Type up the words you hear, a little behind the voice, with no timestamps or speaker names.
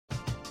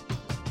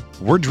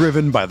We're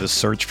driven by the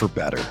search for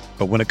better.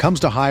 But when it comes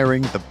to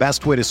hiring, the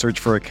best way to search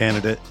for a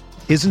candidate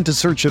isn't to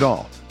search at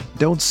all.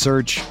 Don't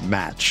search,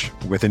 match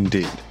with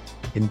Indeed.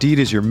 Indeed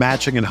is your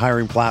matching and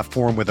hiring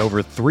platform with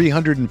over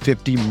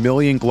 350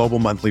 million global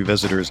monthly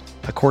visitors,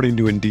 according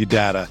to Indeed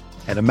data,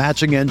 and a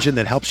matching engine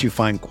that helps you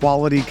find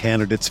quality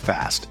candidates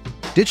fast.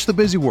 Ditch the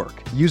busy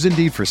work. Use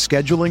Indeed for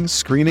scheduling,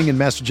 screening, and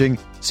messaging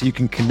so you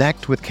can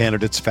connect with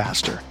candidates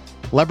faster.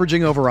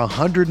 Leveraging over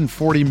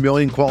 140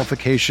 million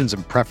qualifications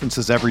and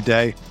preferences every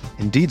day,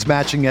 Indeed's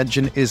matching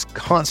engine is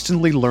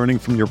constantly learning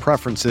from your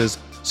preferences,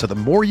 so the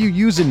more you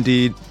use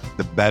Indeed,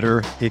 the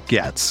better it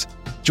gets.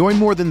 Join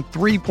more than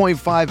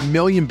 3.5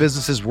 million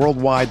businesses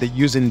worldwide that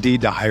use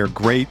Indeed to hire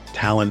great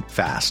talent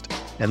fast.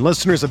 And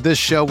listeners of this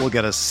show will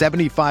get a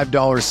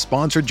 $75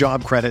 sponsored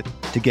job credit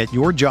to get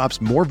your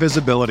jobs more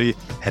visibility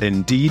at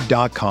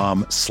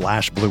Indeed.com/Blue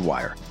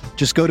Wire.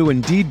 Just go to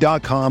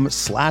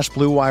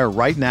Indeed.com/Blue Wire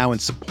right now and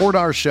support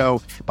our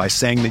show by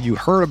saying that you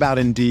heard about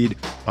Indeed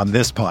on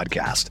this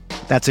podcast.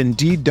 That's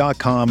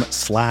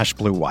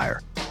Indeed.com/Blue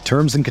Wire.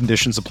 Terms and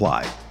conditions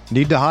apply.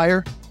 Need to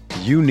hire?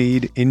 You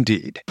need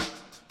Indeed.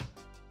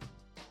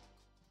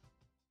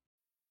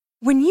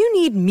 When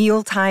you need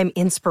mealtime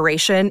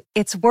inspiration,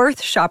 it's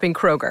worth shopping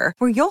Kroger,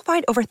 where you'll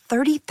find over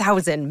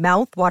 30,000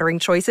 mouth-watering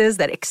choices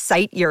that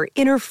excite your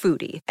inner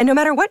foodie. And no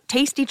matter what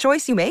tasty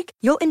choice you make,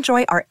 you'll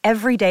enjoy our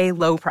everyday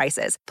low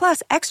prices,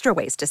 plus extra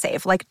ways to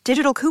save, like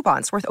digital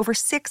coupons worth over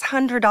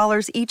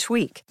 $600 each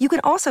week. You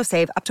can also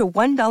save up to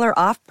 $1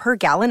 off per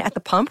gallon at the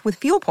pump with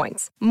fuel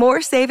points.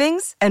 More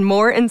savings and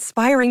more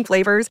inspiring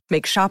flavors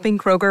make shopping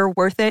Kroger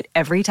worth it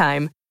every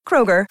time.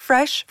 Kroger,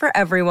 fresh for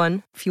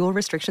everyone. Fuel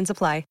restrictions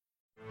apply.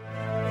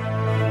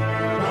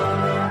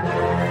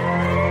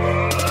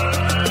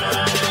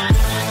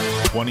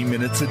 20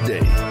 minutes a day,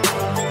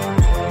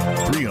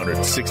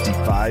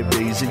 365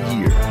 days a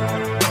year.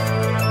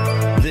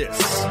 This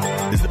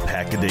is the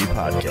Pack-A-Day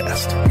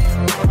Podcast.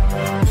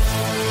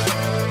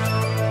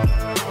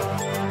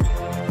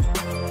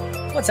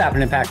 What's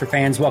happening, Packer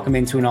fans? Welcome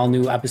into an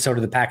all-new episode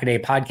of the Pack-A-Day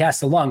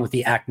Podcast, along with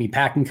the Acme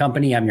Packing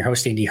Company. I'm your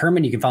host, Andy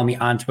Herman. You can follow me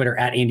on Twitter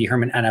at Andy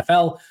Herman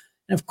NFL.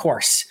 And of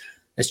course,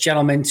 this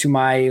gentleman to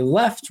my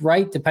left,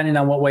 right, depending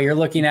on what way you're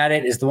looking at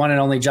it, is the one and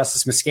only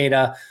Justice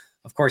Mosqueda.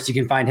 Of course, you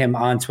can find him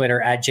on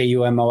Twitter at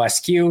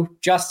JUMOSQ.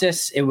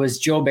 Justice, it was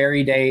Joe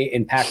Barry Day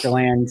in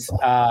Packerland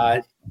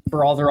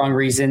for all the wrong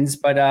reasons.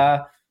 But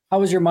how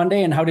was your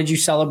Monday, and how did you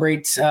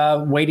celebrate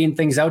waiting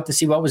things out to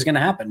see what was going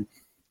to happen?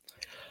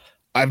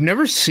 I've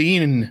never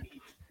seen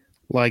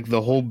like the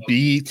whole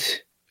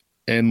beat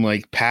and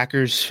like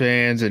Packers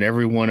fans and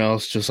everyone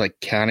else just like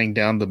counting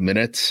down the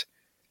minutes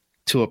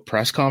to a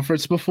press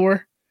conference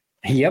before.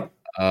 Yep.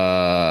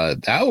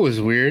 That was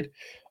weird.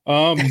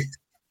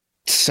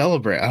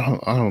 Celebrate.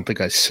 I don't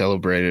think I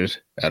celebrated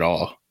at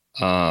all.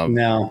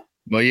 No.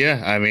 But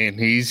yeah, I mean,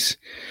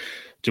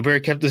 Joe Barry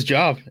kept his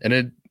job, and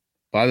it,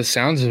 by the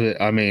sounds of it,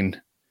 I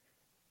mean,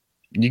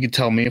 you can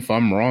tell me if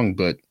I'm wrong,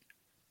 but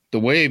the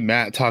way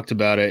Matt talked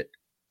about it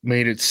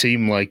made it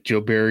seem like Joe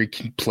Barry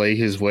can play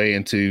his way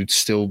into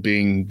still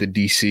being the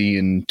DC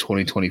in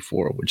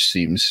 2024, which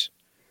seems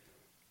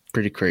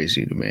pretty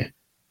crazy to me.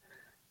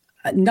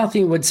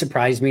 Nothing would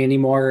surprise me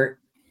anymore.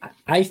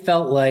 I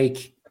felt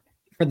like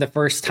for the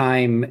first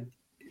time,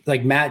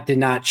 like Matt did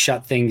not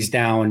shut things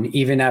down,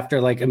 even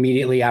after like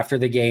immediately after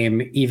the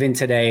game, even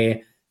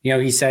today. You know,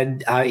 he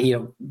said,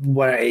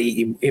 what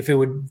if it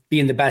would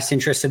be in the best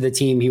interest of the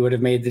team, he would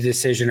have made the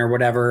decision or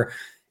whatever.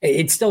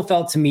 It still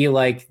felt to me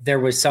like there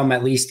was some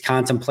at least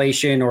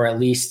contemplation, or at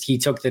least he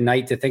took the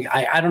night to think.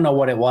 I don't know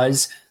what it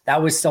was.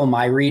 That was still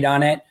my read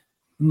on it.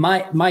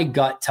 My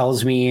gut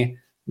tells me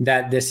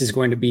that this is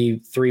going to be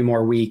 3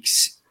 more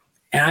weeks.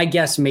 And I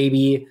guess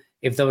maybe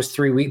if those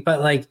 3 weeks, but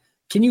like,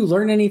 can you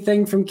learn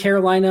anything from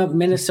Carolina,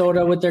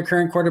 Minnesota with their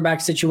current quarterback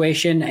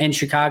situation, and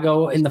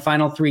Chicago in the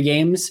final 3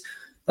 games?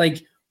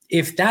 Like,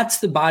 if that's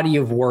the body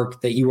of work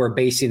that you are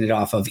basing it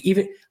off of,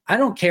 even I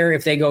don't care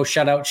if they go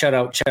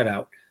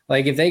shutout.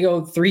 Like if they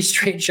go 3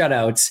 straight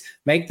shutouts,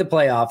 make the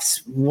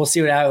playoffs, we'll see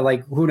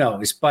who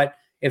knows. But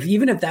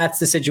even if that's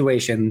the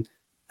situation,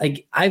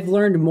 like I've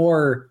learned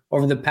more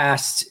over the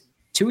past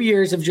 2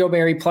 years of Joe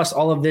Barry plus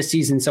all of this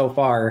season so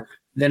far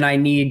than I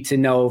need to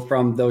know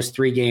from those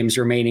 3 games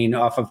remaining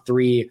off of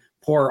 3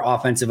 poor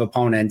offensive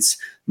opponents.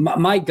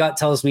 My gut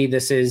tells me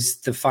this is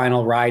the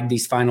final ride,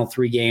 these final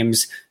 3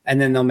 games,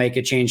 and then they'll make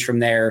a change from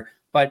there.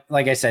 But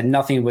like I said,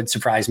 nothing would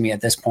surprise me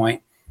at this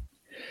point.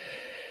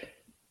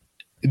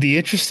 The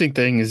interesting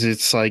thing is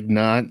it's like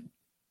not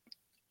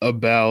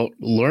about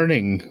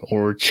learning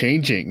or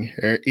changing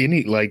or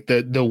any, like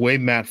the way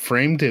Matt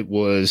framed it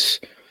was,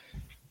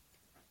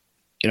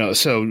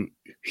 so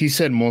he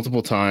said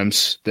multiple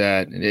times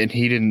that, and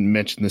he didn't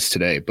mention this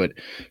today, but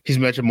he's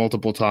mentioned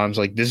multiple times,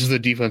 like this is the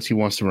defense he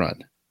wants to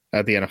run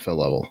at the NFL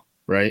level.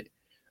 Right.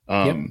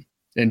 Yep.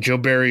 And Joe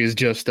Barry is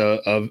just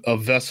a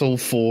vessel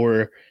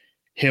for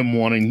him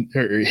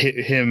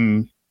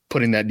him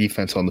putting that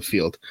defense on the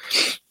field.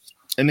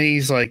 And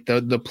he's like,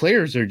 the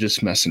players are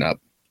just messing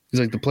up. He's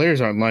like, the players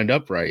aren't lined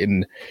up right.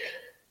 And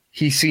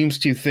he seems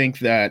to think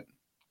that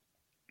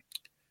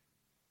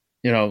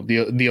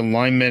the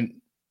alignment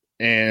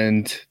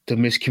and the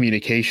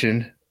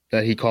miscommunication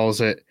that he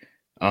calls it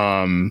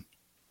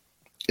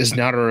is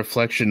not a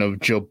reflection of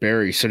Joe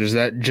Barry. So does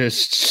that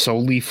just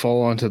solely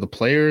fall onto the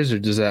players, or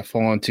does that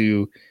fall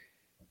onto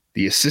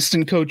the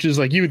assistant coaches?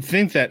 Like, you would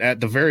think that at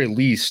the very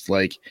least,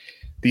 like,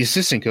 the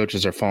assistant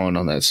coaches are falling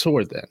on that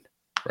sword then,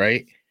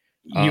 right?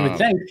 You would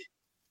think.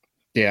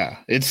 Yeah,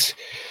 it's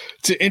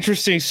an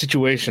interesting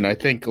situation. I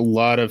think a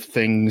lot of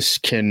things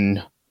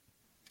can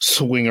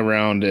swing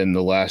around in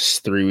the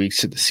last 3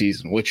 weeks of the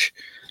season, which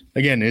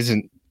again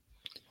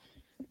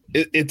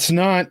it's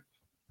not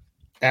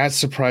as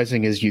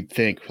surprising as you'd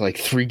think. Like,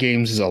 3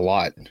 games is a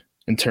lot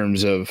in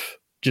terms of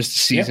just the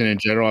season in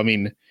general. I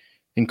mean,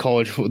 in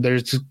college,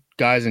 there's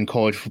guys in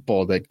college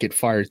football that get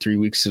fired 3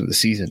 weeks into the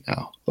season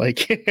now.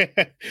 Like,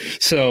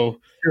 so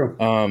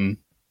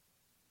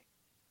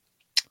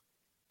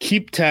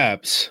keep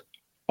tabs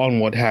on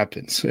what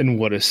happens and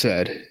what is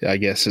said, I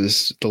guess,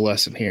 is the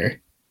lesson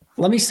here.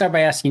 Let me start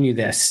by asking you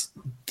this.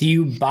 Do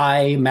you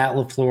buy Matt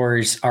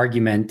LaFleur's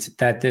argument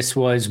that this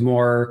was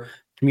more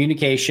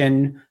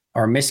communication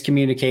or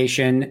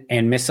miscommunication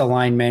and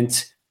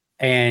misalignment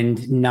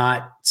and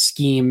not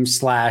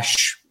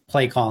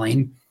scheme/play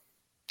calling?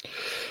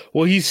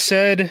 Well, he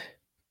said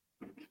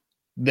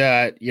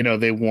that,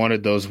 they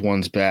wanted those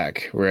ones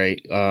back,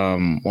 right?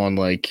 On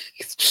like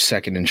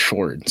 2nd and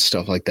short and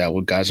stuff like that,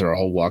 when guys are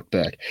all walked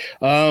back.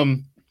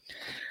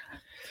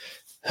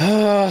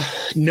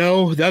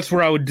 No, that's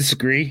where I would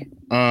disagree.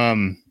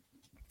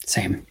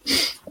 Same.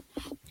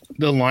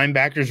 The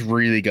linebackers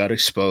really got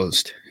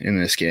exposed in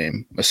this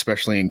game,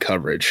 especially in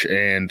coverage.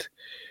 And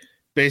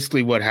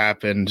basically what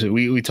happened,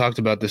 we talked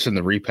about this in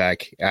the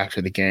repack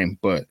after the game,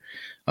 but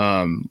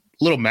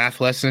little math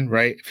lesson,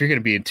 right? If you're going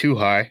to be in too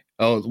high,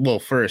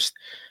 first,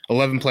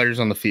 11 players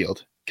on the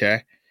field,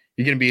 okay?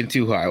 You're going to be in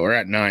too high. We're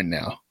at 9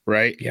 now,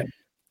 right? Yep.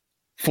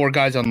 4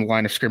 guys on the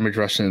line of scrimmage,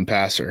 rushing and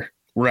passer.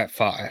 We're at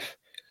 5.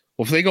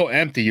 Well, if they go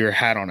empty, you're a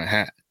hat on a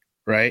hat,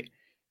 right?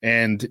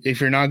 And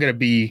if you're not going to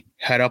be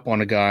head up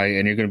on a guy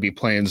and you're going to be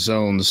playing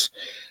zones,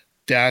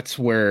 that's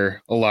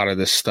where a lot of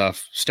this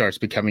stuff starts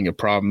becoming a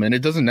problem. And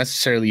it doesn't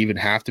necessarily even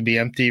have to be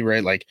empty,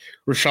 right? Like,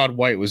 Rachaad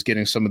White was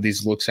getting some of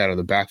these looks out of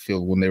the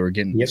backfield when they were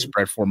getting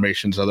spread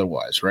formations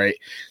otherwise, right?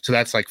 So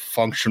that's like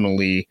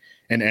functionally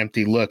an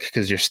empty look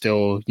because you're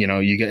still, you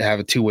have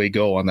a 2-way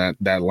go on that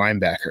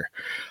linebacker.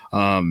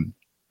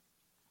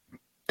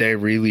 They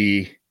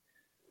really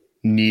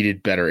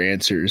needed better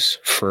answers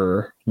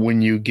for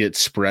when you get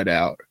spread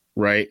out,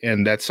 right?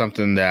 And that's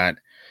something that,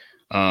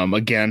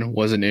 again,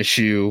 was an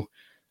issue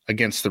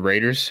against the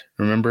Raiders.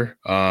 Remember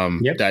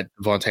that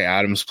Devontae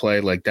Adams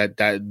play, like that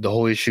the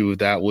whole issue with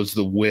that was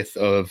the width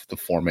of the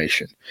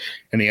formation,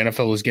 and the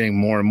NFL was getting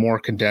more and more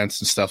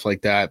condensed and stuff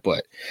like that.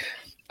 But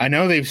I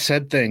know they've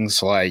said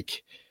things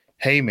like,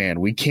 hey man,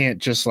 we can't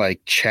just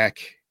like check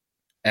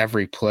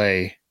every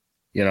play,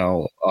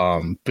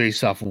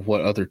 based off of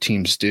what other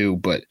teams do.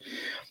 But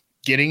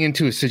getting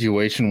into a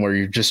situation where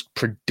you're just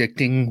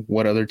predicting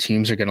what other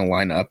teams are going to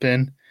line up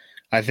in,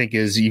 I think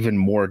is even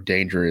more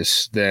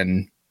dangerous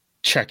than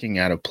checking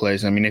out of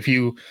plays. I mean, if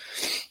you,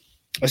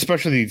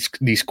 especially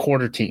these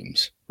quarter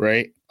teams,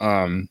 right?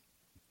 So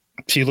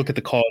you look at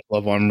the college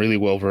level, I'm really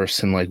well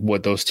versed in like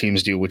what those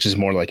teams do, which is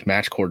more like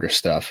match quarter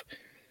stuff.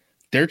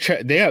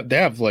 They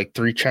have like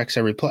 3 checks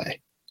every play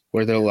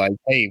where they're like,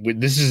 hey,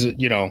 this is,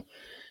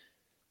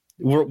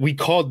 we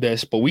called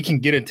this, but we can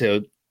get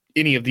into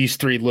any of these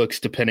 3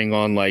 looks depending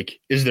on like,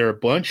 is there a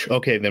bunch?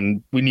 Okay,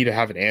 then we need to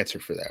have an answer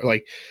for that.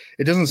 Like,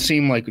 it doesn't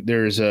seem like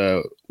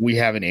we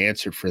have an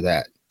answer for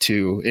that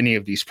to any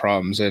of these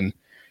problems. And,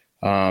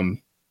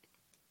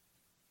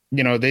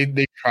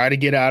 they try to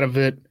get out of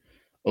it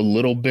a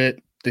little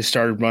bit. They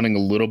started running a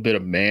little bit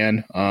of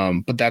man.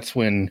 But that's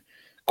when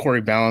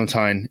Corey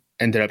Ballantyne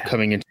ended up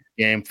coming into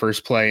the game.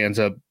 First play ends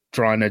up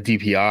drawing a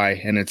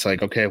DPI, and it's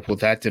like, okay, well,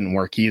 that didn't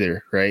work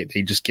either, right?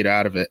 They just get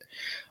out of it.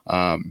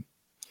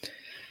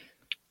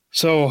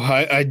 So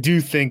I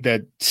do think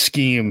that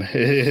scheme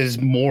is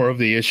more of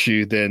the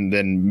issue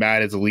than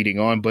Matt is leading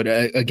on. But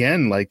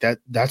again, like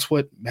that's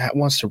what Matt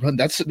wants to run.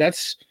 That's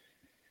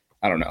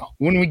I don't know.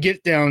 When we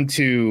get down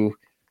to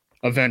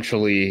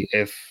eventually,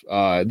 if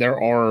there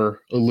are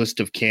a list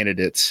of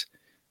candidates,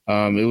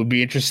 it would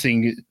be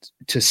interesting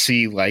to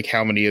see like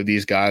how many of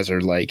these guys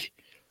are like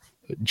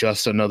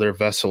just another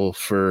vessel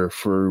for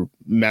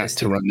Matt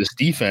to run this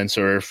defense,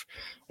 or if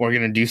we're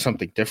going to do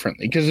something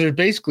differently. Because there's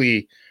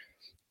basically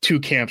 2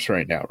 camps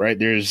right now, right?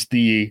 There's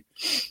the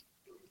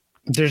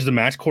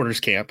match quarters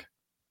camp,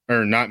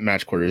 or not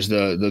match quarters,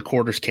 the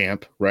quarters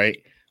camp,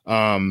 right?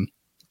 And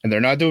they're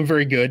not doing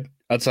very good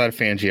outside of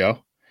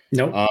Fangio.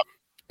 Nope.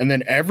 And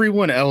then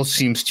everyone else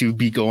seems to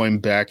be going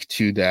back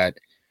to that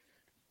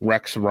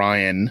Rex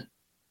Ryan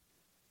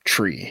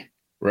tree,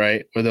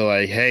 right? Where they're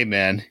like, hey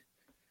man,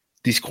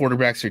 these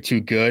quarterbacks are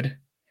too good.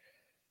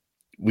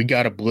 We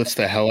got to blitz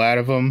the hell out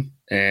of them.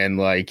 And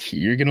like,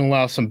 you're going to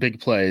allow some big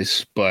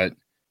plays, but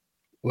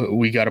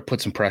we got to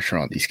put some pressure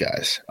on these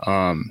guys.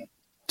 So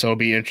it'll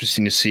be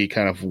interesting to see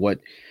kind of what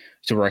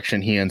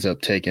direction he ends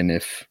up taking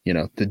if,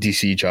 the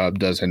DC job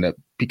does end up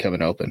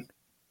becoming open.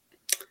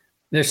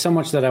 There's so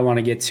much that I want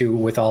to get to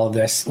with all of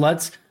this.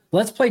 Let's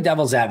play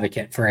devil's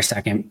advocate for a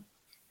second.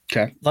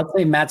 Okay. Let's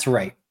say Matt's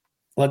right.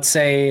 Let's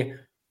say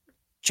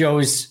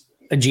Joe's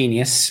a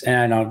genius. And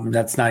I know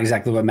that's not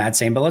exactly what Matt's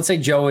saying, but let's say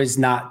Joe is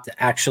not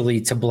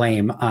actually to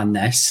blame on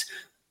this.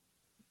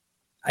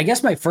 I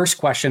guess my first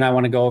question I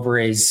want to go over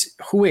is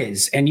who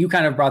is, and you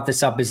kind of brought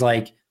this up, is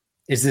like,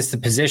 is this the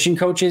position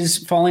coaches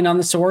falling on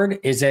the sword?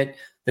 Is it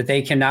that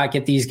they cannot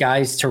get these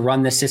guys to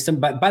run the system?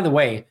 But by the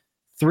way,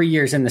 3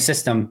 years in the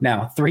system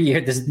now, 3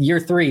 years, this is year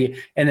 3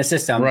 in the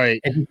system, right?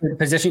 If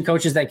position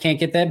coaches that can't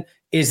get them,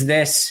 is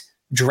this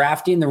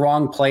drafting the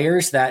wrong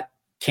players that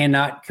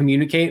cannot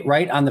communicate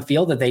right on the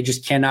field, that they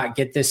just cannot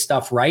get this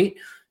stuff right?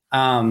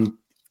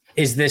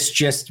 Is this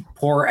just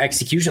poor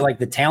execution? Like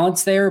the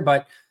talent's there,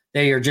 but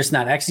they are just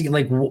not executing.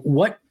 Like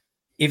what,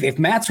 if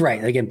Matt's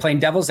right, again, playing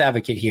devil's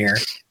advocate here,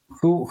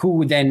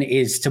 who then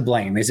is to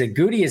blame? Is it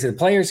Goody? Is it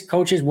players,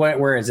 coaches?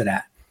 Where is it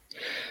at?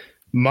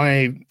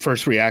 My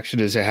first reaction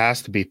is it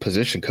has to be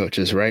position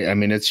coaches, right? I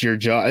mean, it's your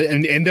job.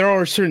 And there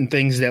are certain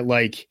things that,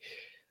 like,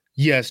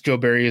 yes, Joe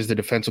Barry is the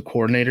defensive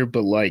coordinator,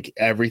 but like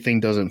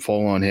everything doesn't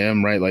fall on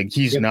him, right? Like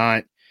he's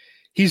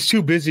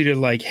too busy to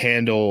like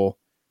handle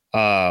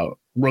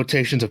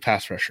rotations of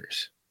pass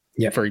rushers,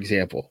 for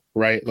example,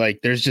 right? Like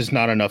there's just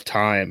not enough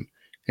time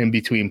in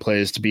between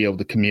plays to be able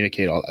to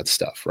communicate all that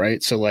stuff,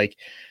 right? So like,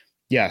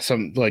 yeah,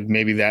 some like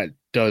maybe that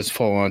does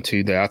fall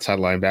onto the outside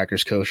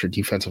linebackers coach or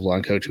defensive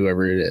line coach,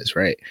 whoever it is,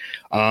 right?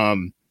 I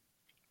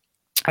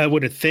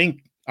would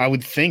think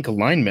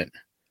alignment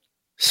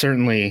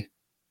certainly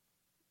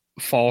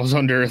falls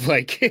under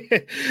like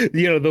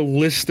the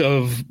list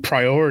of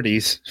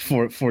priorities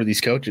for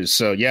these coaches.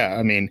 So yeah,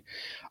 I mean,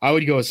 I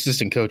would go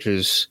assistant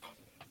coaches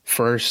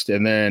first,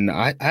 and then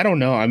I don't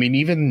know. I mean,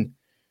 even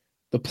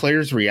the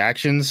players'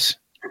 reactions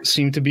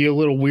seem to be a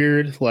little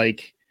weird.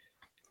 Like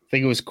I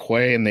think it was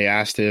Quay, and they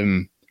asked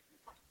him,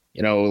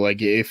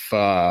 like if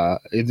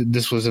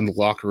this was in the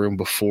locker room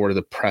before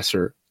the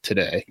presser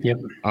today. Yep.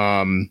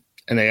 And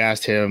they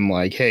asked him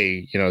like,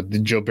 hey,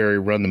 did Joe Barry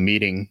run the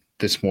meeting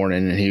this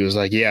morning? And he was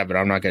like, yeah, but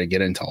I'm not going to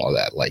get into all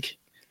that. Like,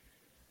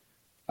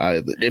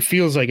 it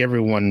feels like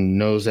everyone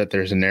knows that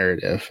there's a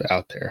narrative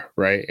out there,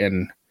 right?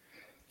 And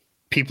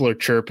people are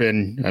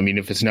chirping. I mean,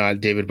 if it's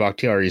not David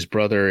Bakhtiari's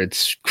brother,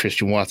 it's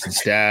Christian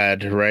Watson's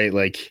dad, right?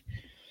 Like,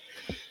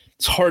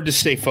 it's hard to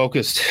stay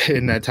focused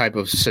in that type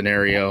of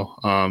scenario.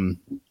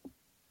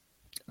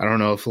 I don't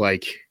know if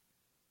like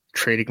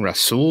trading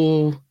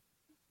Rasul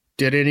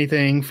did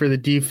anything for the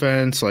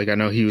defense. Like I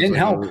know he was didn't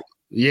help.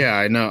 Yeah,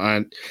 I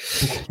know.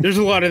 There's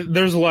a lot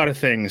of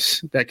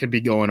things that could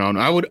be going on.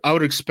 I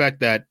would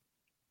expect that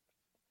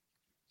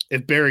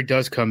if Barry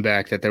does come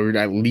back, that there would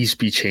at least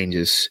be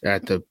changes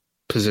at the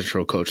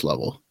positional coach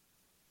level.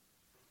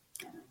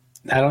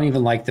 I don't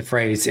even like the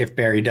phrase "if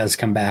Barry does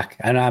come back,"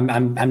 and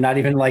I'm not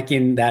even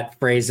liking that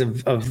phrase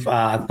of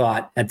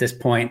thought at this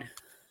point.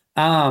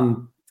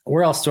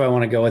 Where else do I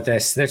want to go with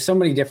this? There's so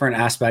many different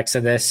aspects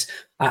of this.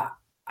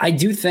 I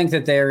do think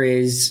that there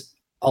is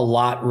a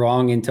lot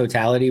wrong in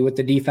totality with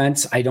the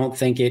defense. I don't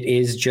think it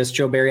is just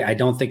Joe Barry. I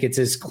don't think it's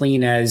as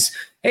clean as,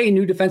 hey,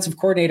 new defensive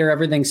coordinator,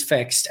 everything's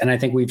fixed. And I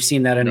think we've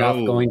seen that enough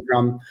going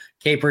from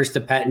Capers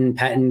to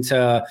Pettin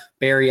to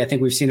Barry. I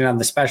think we've seen it on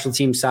the special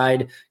team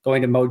side,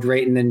 going to Mo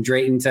Drayton and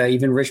Drayton to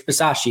even Rich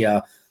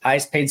Bisaccia,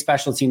 highest paid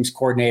special teams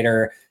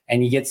coordinator.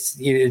 And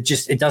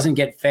it doesn't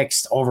get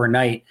fixed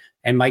overnight.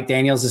 And Mike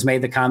Daniels has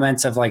made the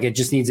comments of like, it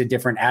just needs a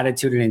different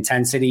attitude and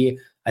intensity.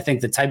 I think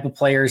the type of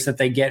players that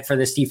they get for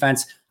this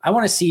defense, I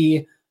want to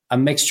see a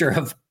mixture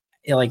of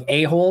like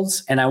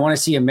a-holes, and I want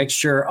to see a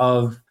mixture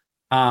of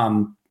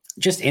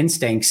just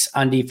instincts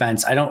on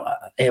defense.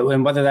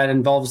 And whether that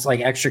involves like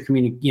extra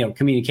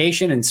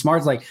communication and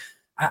smarts, like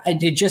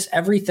it just,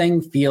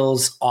 everything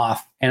feels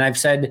off. And I've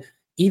said,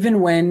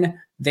 even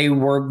when they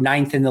were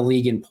 9th in the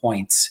league in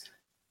points,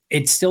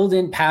 it still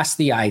didn't pass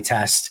the eye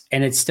test,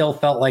 and it still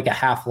felt like a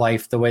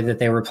half-life the way that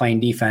they were playing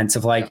defense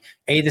of like,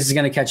 A, this is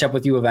going to catch up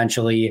with you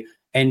eventually,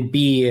 and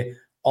B,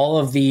 all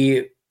of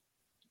the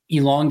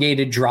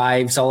elongated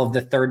drives, all of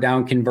the third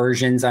down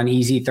conversions on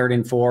easy 3rd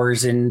and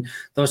 4s and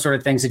those sort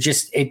of things.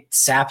 It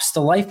saps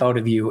the life out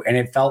of you. And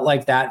it felt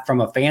like that from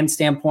a fan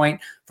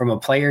standpoint, from a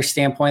player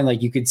standpoint,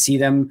 like you could see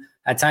them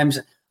at times.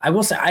 I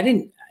will say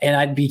and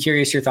I'd be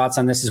curious your thoughts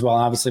on this as well.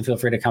 Obviously feel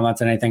free to comment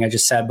on anything I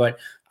just said, but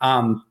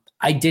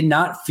I did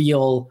not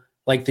feel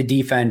like the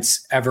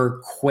defense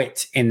ever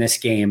quit in this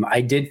game.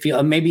 I did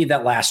feel maybe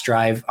that last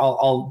drive,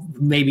 I'll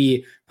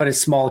maybe put a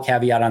small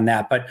caveat on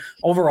that, but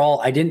overall,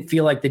 I didn't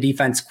feel like the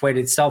defense quit.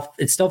 It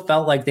still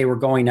felt like they were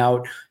going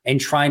out and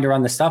trying to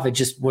run the stuff. It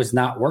just was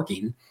not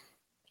working.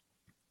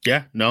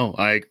 Yeah, no,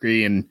 I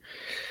agree. And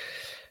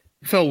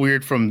it felt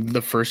weird from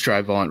the first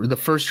drive on. The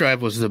first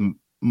drive was the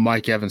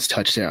Mike Evans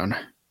touchdown,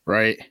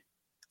 right?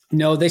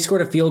 No, they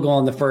scored a field goal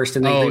in the first,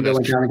 and then they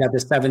went down and got the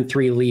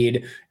 7-3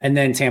 lead, and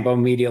then Tampa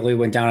immediately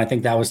went down. I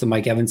think that was the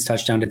Mike Evans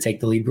touchdown to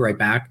take the lead right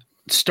back.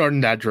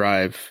 Starting that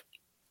drive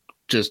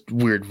just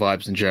weird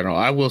vibes in general.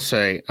 I will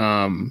say,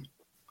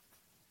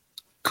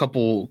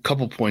 couple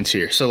points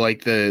here. So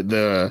like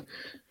the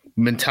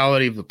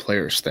mentality of the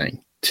players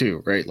thing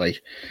too, right?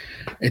 Like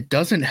it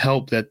doesn't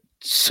help that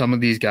some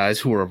of these guys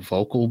who are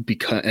vocal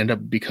end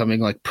up becoming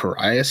like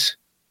pariahs,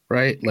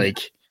 right?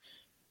 Like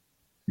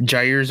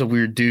Jair's a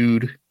weird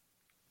dude,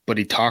 but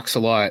he talks a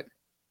lot,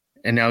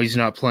 and now he's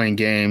not playing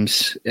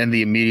games. And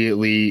the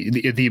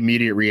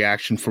immediate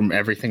reaction from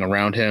everything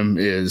around him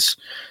is,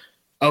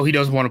 oh, he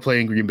doesn't want to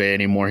play in Green Bay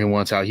anymore. He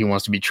wants out. He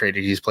wants to be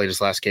traded. He's played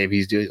his last game.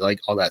 He's doing like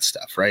all that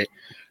stuff, right?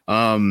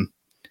 Zadarius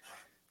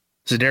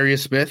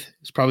Smith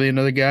is probably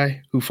another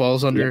guy who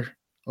falls under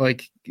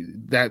like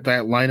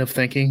that line of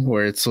thinking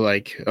where it's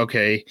like,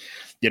 okay,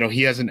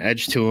 he has an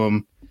edge to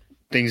him.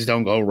 Things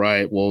don't go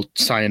right. Well,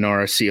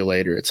 sayonara, see you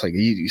later. It's like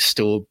he's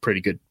still a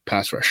pretty good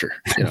pass rusher,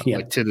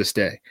 like to this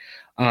day.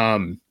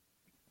 So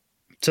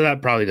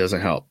that probably doesn't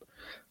help.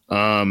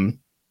 The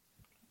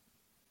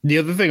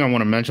other thing I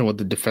want to mention with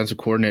the defensive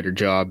coordinator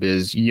job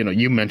is,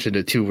 you mentioned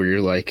it too, where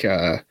you're like,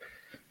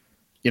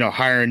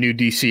 hire a new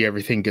DC,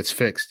 everything gets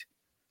fixed.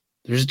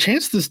 There's a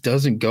chance this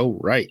doesn't go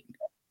right.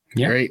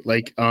 Yeah. Right.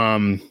 Like,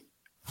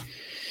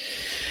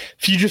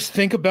 if you just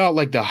think about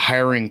like the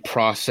hiring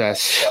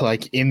process,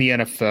 like in the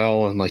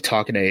NFL and like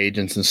talking to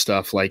agents and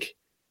stuff, like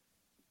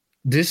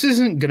this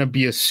isn't going to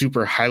be a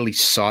super highly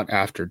sought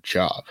after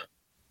job,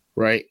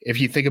 right? If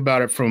you think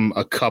about it from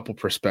a couple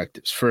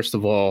perspectives, first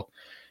of all,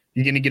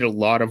 you're going to get a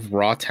lot of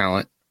raw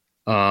talent.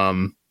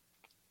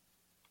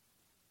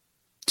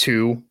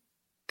 Two,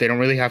 they don't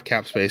really have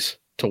cap space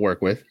to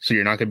work with. So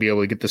you're not going to be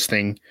able to get this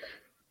thing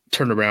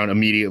turned around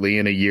immediately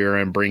in a year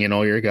and bring in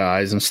all your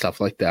guys and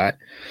stuff like that.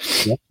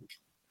 Yep.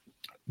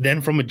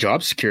 Then from a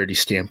job security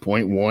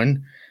standpoint,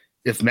 one,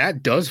 if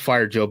Matt does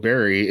fire Joe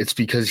Barry, it's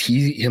because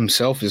he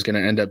himself is going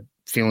to end up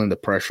feeling the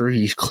pressure.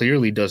 He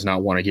clearly does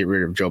not want to get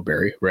rid of Joe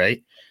Barry,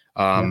 right?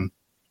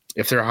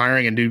 If they're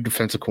hiring a new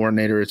defensive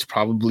coordinator, it's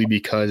probably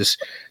because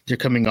they're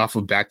coming off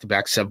of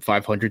back-to-back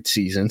sub-500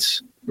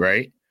 seasons,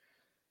 right?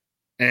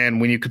 And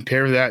when you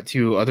compare that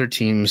to other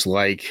teams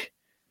like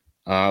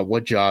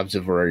what jobs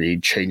have already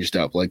changed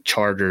up, like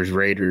Chargers,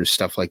 Raiders,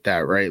 stuff like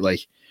that, right?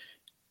 Like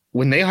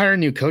when they hire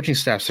new coaching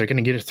staffs, they're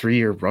going to get a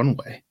 3-year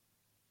runway.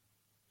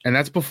 And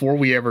that's before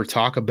we ever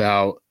talk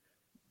about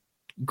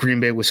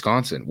Green Bay,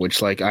 Wisconsin,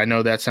 which like I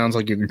know that sounds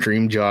like your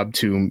dream job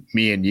to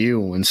me and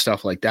you and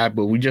stuff like that,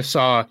 but we just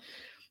saw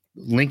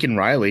Lincoln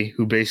Riley,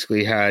 who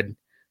basically had,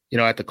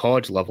 at the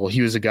college level,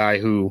 he was a guy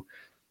who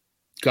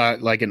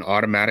got like an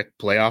automatic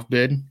playoff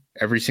bid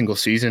every single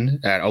season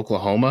at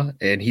Oklahoma,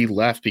 and he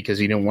left because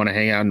he didn't want to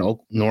hang out in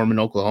Norman,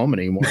 Oklahoma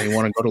anymore. He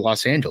wanted to go to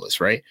Los Angeles,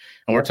 right?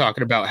 And we're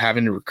talking about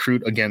having to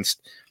recruit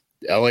against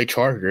the LA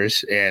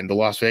Chargers and the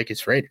Las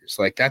Vegas Raiders.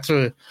 Like that's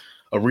a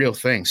real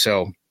thing.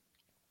 So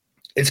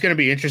it's going to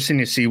be interesting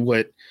to see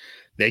what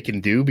they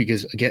can do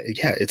because again,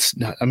 it's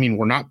not,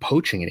 we're not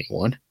poaching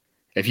anyone.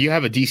 If you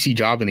have a DC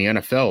job in the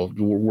NFL,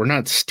 we're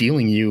not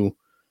stealing you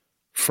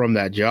from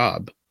that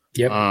job.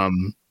 Yep.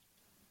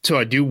 So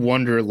I do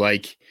wonder,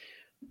 like,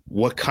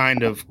 what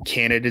kind of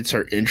candidates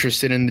are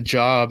interested in the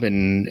job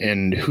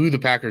and who the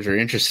Packers are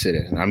interested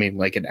in.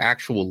 Like an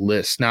actual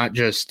list, not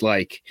just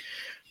like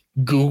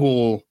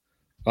Google,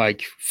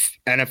 like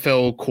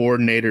NFL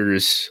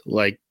coordinators,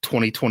 like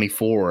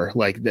 2024.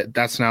 Like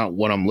that's not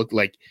what I'm looking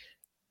like.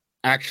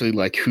 Actually,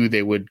 like who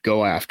they would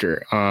go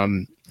after.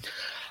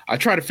 I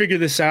try to figure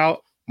this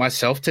out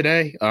myself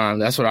today.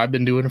 That's what I've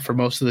been doing for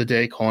most of the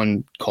day,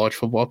 calling college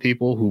football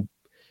people who,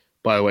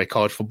 by the way,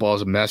 college football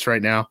is a mess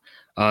right now.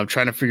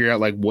 Trying to figure out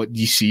like what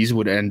DCs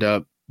would end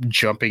up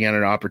jumping at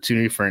an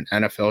opportunity for an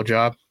NFL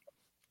job.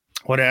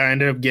 What I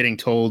ended up getting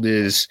told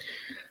is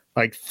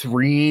like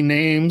 3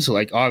 names,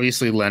 like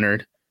obviously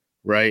Leonard,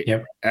 right?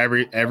 Yep.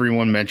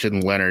 Everyone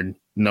mentioned Leonard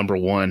number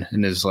 1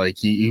 and is like,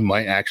 he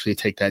might actually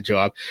take that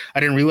job. I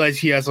didn't realize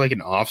he has like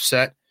an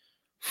offset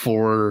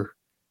for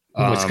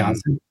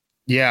Wisconsin.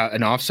 Yeah,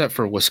 an offset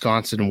for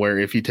Wisconsin where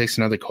if he takes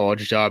another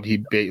college job,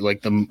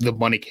 like the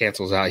money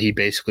cancels out. He'd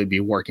basically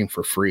be working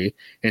for free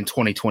in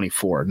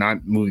 2024,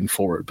 not moving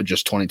forward, but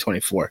just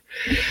 2024.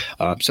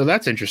 So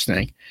that's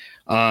interesting.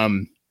 Let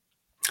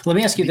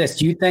me ask you this.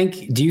 Do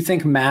you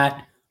think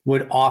Matt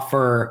would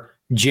offer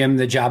Jim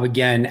the job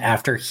again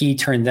after he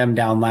turned them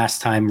down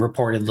last time,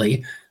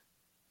 reportedly?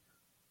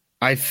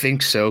 I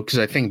think so, because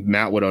I think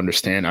Matt would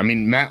understand.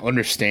 Matt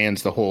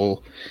understands the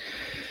whole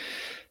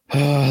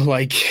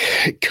like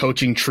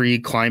coaching tree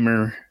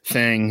climber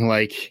thing.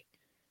 Like,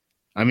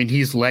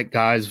 he's let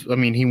guys.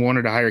 He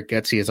wanted to hire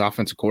Getsy as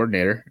offensive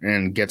coordinator,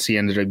 and Getsy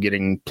ended up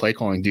getting play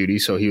calling duty.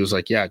 So he was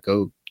like, "Yeah,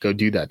 go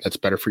do that. That's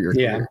better for your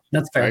career."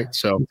 That's fair. Right?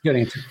 So that's good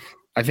answer.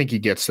 I think he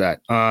gets that.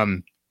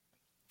 DeAnthony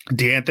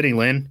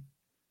Lynn,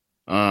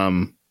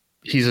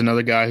 he's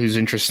another guy who's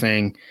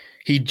interesting.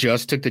 He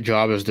just took the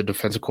job as the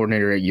defensive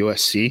coordinator at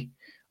USC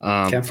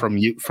from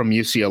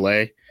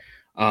UCLA.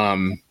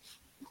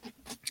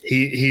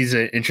 He's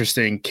an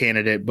interesting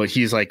candidate, but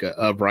he's like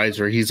a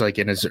riser. He's like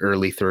in his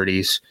early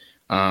 30s.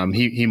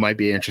 He might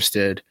be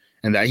interested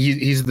in that.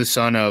 He's the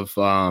son of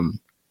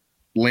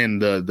Lynn,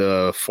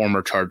 the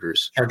former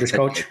Chargers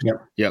coach.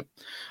 Yep.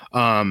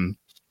 And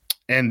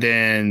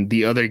then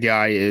the other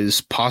guy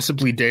is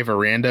possibly Dave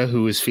Aranda,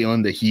 who is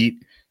feeling the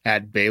heat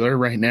at Baylor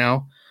right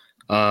now.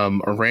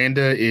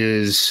 Aranda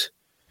is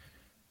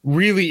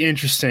really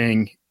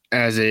interesting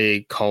as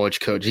a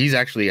college coach. He's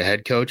actually a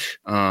head coach.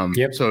 So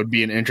it'd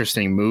be an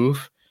interesting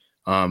move.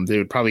 They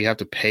would probably have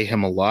to pay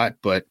him a lot,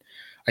 but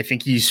I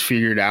think he's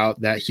figured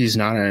out that he's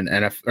not an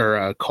NFL or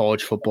a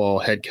college football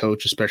head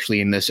coach,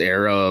 especially in this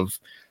era of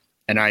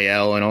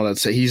NIL and all that.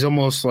 So he's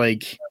almost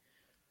like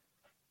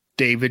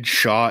David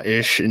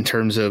Shaw-ish in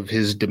terms of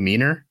his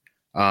demeanor,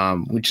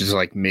 which is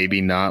like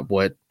maybe not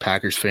what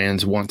Packers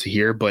fans want to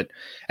hear, but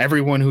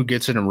everyone who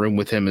gets in a room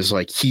with him is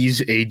like,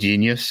 he's a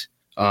genius.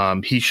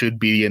 He should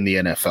be in the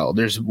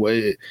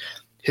NFL.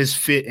 His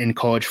fit in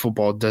college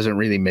football doesn't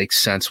really make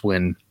sense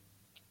when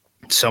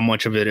so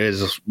much of it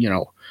is,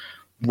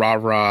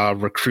 rah-rah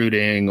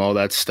recruiting, all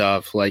that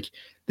stuff. Like,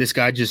 this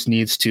guy just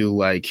needs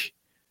to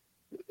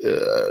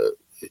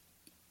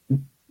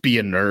be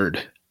a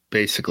nerd,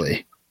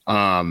 basically.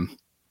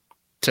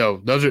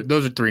 So those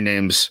are three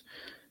names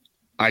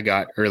I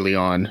got early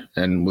on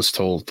and was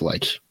told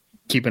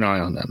keep an eye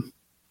on them.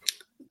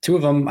 Two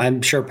of them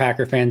I'm sure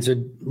Packer fans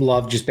would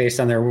love just based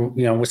on their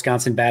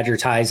Wisconsin Badger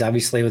ties,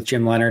 obviously with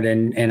Jim Leonard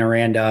and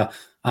Aranda,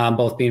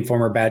 both being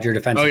former Badger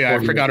defensive. Oh yeah,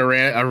 I forgot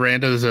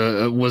Aranda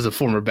was a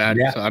former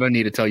Badger, so I don't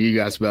need to tell you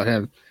guys about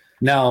him.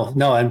 No,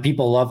 and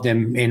people loved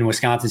him in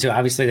Wisconsin too.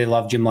 Obviously, they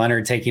loved Jim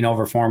Leonard taking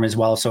over for him as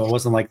well, so it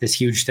wasn't like this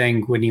huge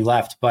thing when he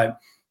left. But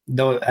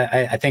though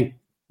I think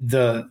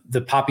the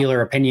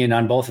popular opinion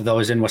on both of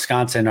those in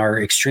Wisconsin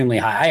are extremely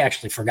high. I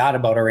actually forgot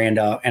about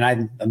Aranda, and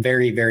I'm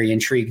very, very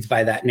intrigued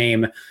by that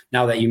name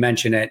now that you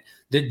mention it.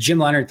 The Jim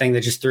Leonard thing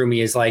that just threw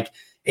me is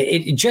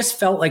it just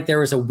felt like there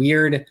was a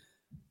weird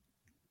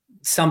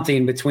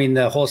something between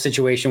the whole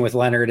situation with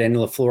Leonard and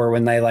LaFleur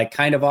when they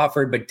kind of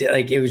offered, but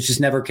it was just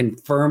never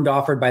confirmed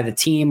offered by the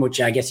team, which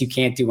I guess you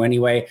can't do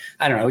anyway.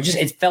 I don't know.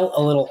 It felt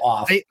a little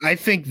off. I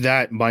think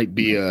that might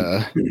be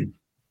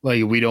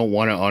we don't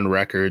want it on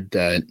record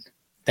that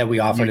we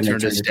offered and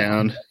turned us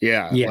down.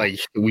 Yeah.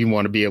 We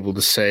want to be able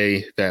to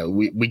say that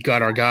we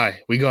got our guy.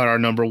 We got our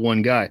number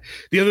one guy.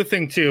 The other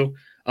thing too,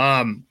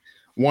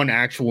 one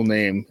actual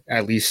name,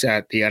 at least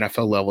at the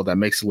NFL level, that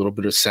makes a little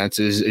bit of sense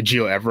is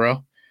Gio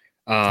Evero.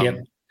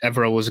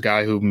 Evero was a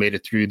guy who made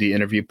it through the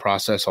interview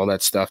process, all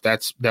that stuff.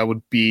 That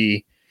would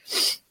be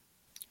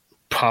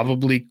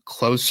probably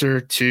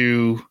closer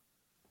to,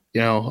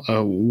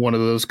 one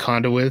of those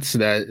conduits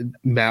that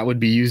Matt would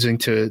be using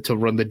to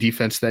run the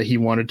defense that he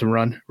wanted to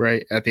run,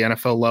 right, at the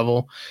NFL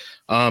level.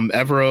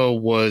 Evero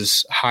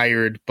was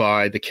hired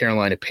by the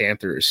Carolina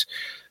Panthers,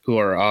 who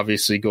are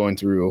obviously going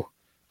through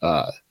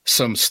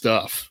some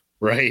stuff,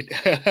 right?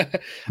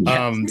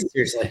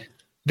 Seriously.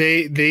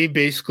 They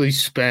basically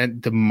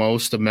spent the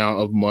most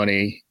amount of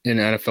money in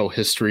NFL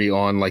history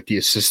on the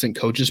assistant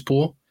coaches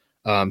pool.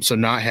 So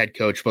not head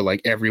coach, but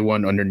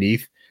everyone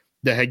underneath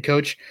the head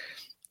coach.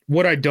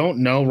 What I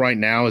don't know right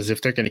now is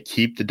if they're going to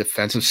keep the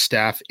defensive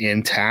staff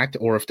intact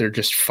or if they're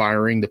just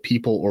firing the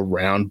people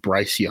around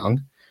Bryce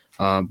Young.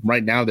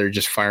 Right now, they're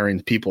just firing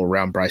the people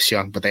around Bryce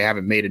Young, but they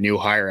haven't made a new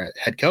hire at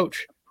head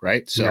coach,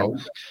 right? So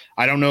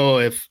I don't know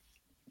if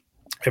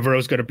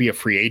Evero's going to be a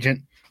free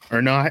agent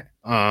or not.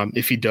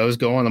 If he does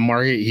go on the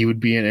market, he would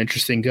be an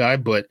interesting guy,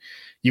 but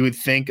you would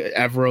think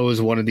Evero is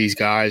one of these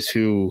guys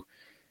who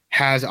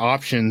has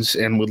options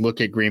and would look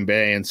at Green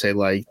Bay and say,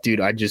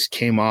 dude, I just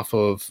came off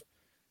of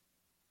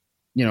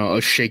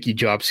a shaky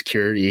job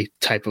security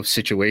type of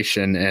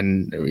situation.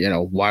 And,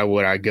 why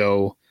would I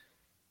go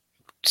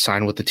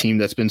sign with the team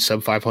that's been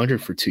sub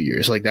 500 for 2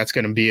 years? That's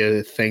going to be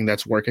a thing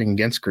that's working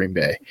against Green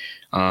Bay.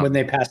 When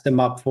they passed him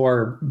up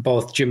for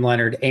both Jim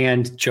Leonard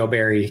and Joe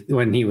Barry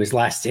when he was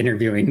last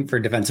interviewing for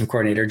defensive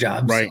coordinator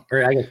jobs, right?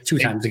 Or I guess 2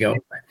 times ago.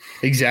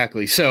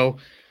 Exactly. So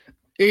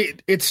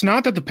it's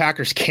not that the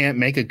Packers can't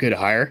make a good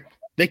hire.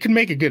 They can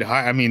make a good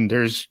hire. I mean,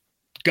 there's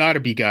got to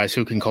be guys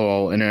who can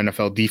call an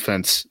NFL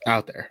defense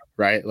out there,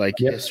 right?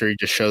 History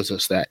just shows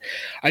us that.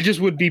 I just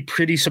would be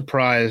pretty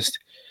surprised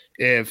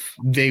if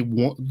they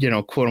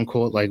quote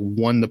unquote,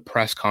 won the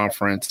press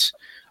conference,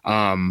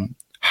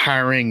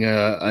 hiring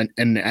an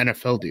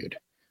NFL dude.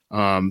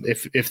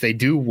 If they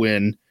do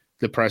win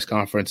the press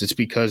conference, it's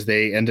because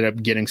they ended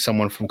up getting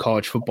someone from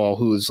college football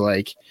who was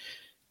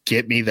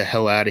get me the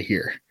hell out of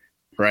here.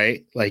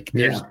 Right.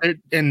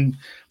 And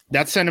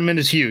that sentiment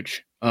is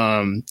huge.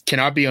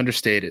 Cannot be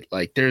understated.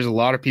 There's a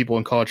lot of people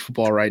in college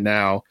football right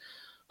now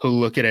who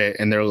look at it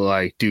and they're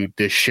like, dude,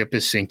 this ship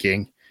is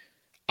sinking.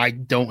 I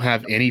don't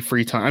have any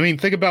free time. I mean,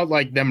 think about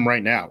them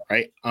right now,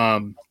 right?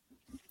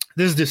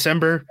 This is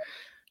December.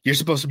 You're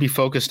supposed to be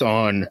focused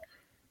on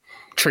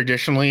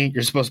traditionally,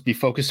 you're supposed to be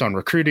focused on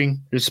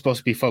recruiting. You're supposed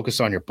to be focused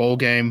on your bowl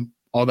game,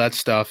 all that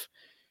stuff.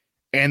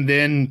 And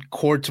then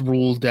courts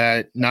ruled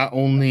that not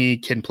only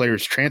can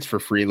players transfer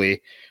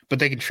freely, but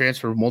they can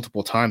transfer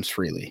multiple times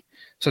freely.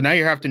 So now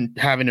you're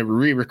having to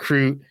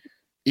re-recruit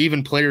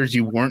even players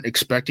you weren't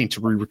expecting to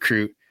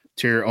re-recruit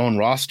to your own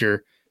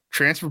roster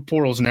transfer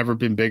portal's never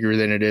been bigger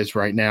than it is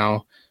right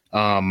now.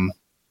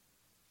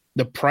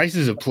 The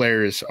prices of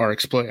players are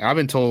exploding. I've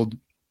been told,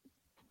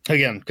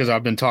 again, because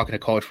I've been talking to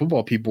college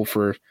football people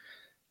for,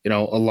 a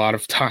lot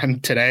of time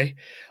today.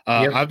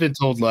 I've been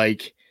told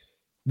like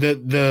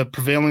the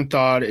prevailing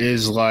thought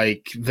is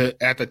like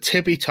at the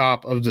tippy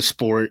top of the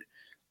sport,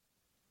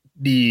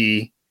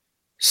 the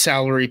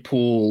salary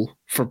pool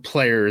for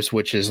players,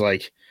 which is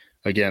like,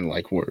 again,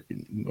 like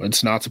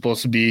it's not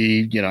supposed to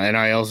be,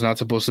 NIL is not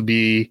supposed to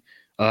be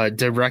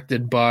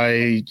directed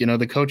by,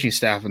 the coaching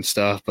staff and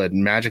stuff, but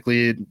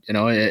magically,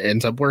 it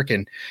ends up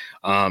working,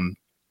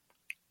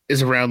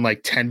 is around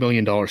like $10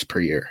 million per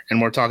year.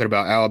 And we're talking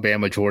about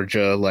Alabama,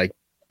 Georgia, like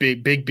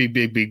big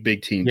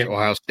teams,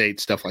 Ohio State,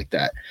 stuff like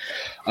that.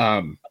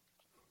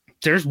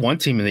 There's one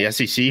team in the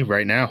SEC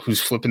right now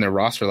who's flipping their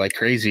roster like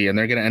crazy, and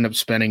they're going to end up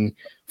spending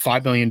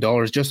 $5 million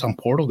just on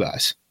portal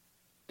guys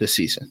this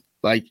season.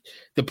 Like,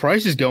 the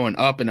price is going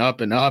up and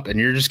up and up, and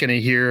you're just going to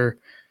hear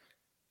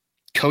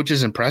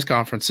coaches in press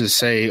conferences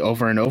say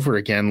over and over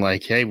again,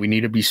 like, hey, we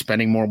need to be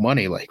spending more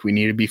money. Like, we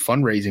need to be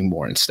fundraising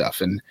more and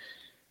stuff. And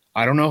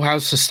I don't know how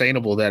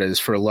sustainable that is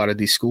for a lot of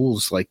these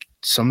schools. Like,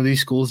 some of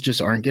these schools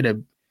just aren't going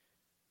to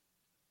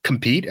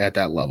compete at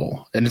that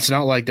level. And it's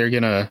not like they're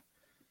going to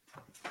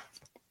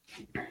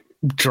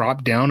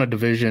drop down a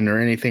division or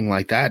anything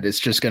like that. It's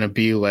just going to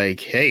be like,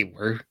 hey,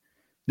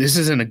 this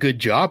isn't a good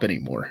job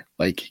anymore.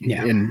 Like,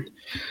 and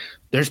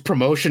there's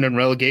promotion and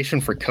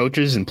relegation for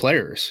coaches and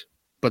players,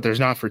 but there's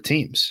not for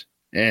teams.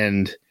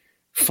 And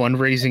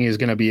fundraising is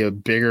going to be a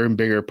bigger and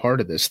bigger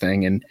part of this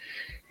thing. And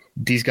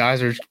these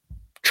guys are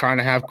trying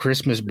to have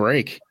Christmas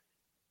break,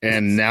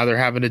 and now they're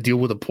having to deal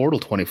with a portal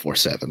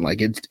 24/7.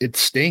 Like, it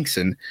stinks.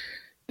 And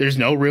there's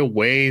no real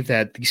way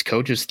that these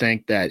coaches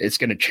think that it's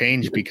going to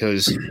change,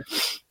 because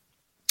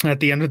at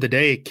the end of the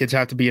day, kids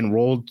have to be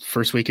enrolled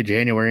first week of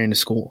January into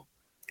school.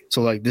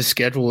 So, like, this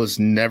schedule is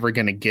never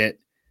going to get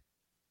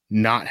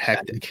not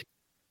hectic.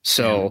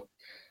 So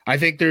I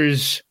think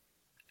there's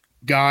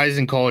guys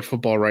in college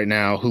football right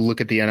now who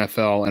look at the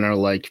NFL and are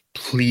like,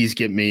 please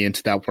get me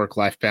into that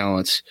work-life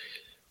balance,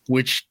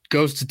 which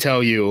goes to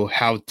tell you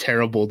how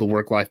terrible the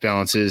work-life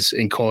balance is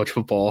in college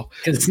football.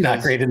 It's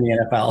not great in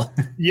the NFL.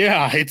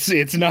 Yeah,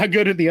 it's not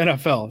good in the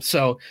NFL.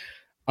 So,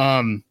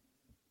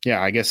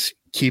 I guess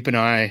keep an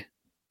eye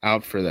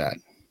out for that.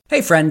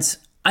 Hey, friends.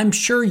 I'm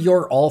sure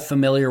you're all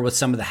familiar with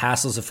some of the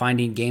hassles of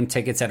finding game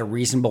tickets at a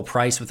reasonable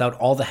price without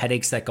all the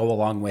headaches that go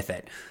along with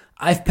it.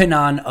 I've been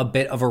on a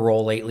bit of a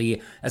roll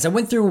lately, as I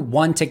went through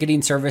one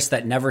ticketing service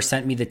that never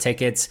sent me the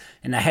tickets,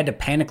 and I had to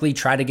panically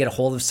try to get a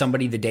hold of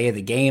somebody the day of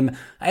the game.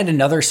 I had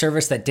another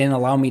service that didn't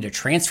allow me to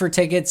transfer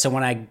tickets, so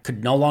when I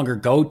could no longer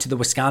go to the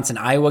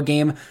Wisconsin-Iowa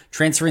game,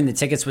 transferring the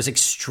tickets was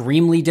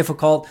extremely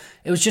difficult.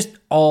 It was just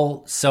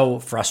all so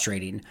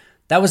frustrating.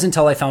 That was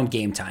until I found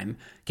Game Time.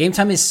 Game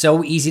Time is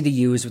so easy to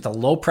use with a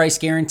low price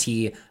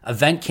guarantee,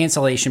 event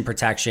cancellation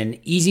protection,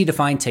 easy to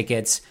find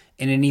tickets,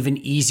 and an even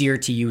easier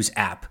to use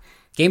app.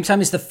 Game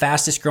Time is the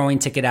fastest growing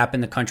ticket app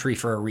in the country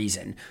for a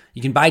reason.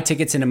 You can buy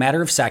tickets in a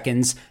matter of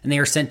seconds, and they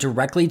are sent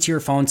directly to your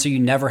phone, so you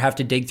never have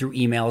to dig through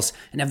emails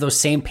and have those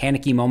same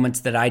panicky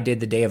moments that I did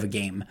the day of a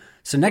game.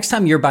 So next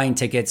time you're buying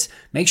tickets,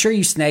 make sure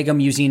you snag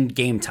them using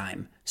Game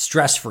Time.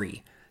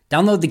 Stress-free.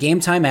 Download the Game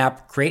Time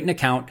app, create an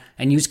account,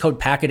 and use code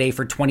PACKADAY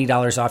for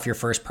 $20 off your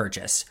first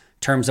purchase.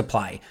 Terms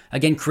apply.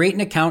 Again, create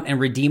an account and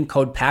redeem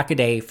code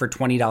PACKADAY for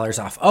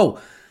 $20 off.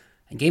 Oh,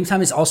 and Game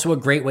Time is also a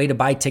great way to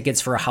buy tickets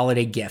for a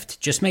holiday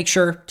gift. Just make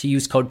sure to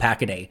use code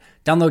PACKADAY.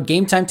 Download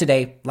Game Time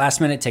today.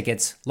 Last minute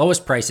tickets,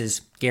 lowest prices,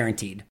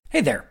 guaranteed.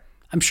 Hey there.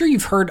 I'm sure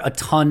you've heard a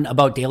ton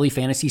about daily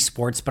fantasy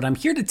sports, but I'm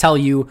here to tell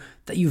you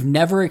that you've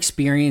never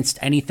experienced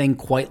anything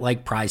quite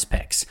like Prize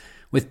Picks.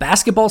 With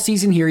basketball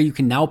season here, you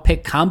can now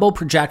pick combo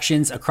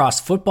projections across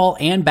football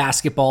and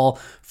basketball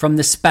from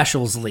the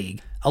Specials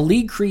League, a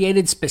league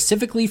created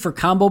specifically for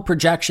combo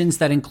projections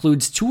that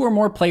includes two or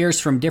more players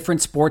from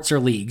different sports or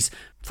leagues.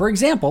 For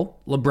example,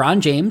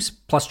 LeBron James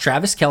plus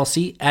Travis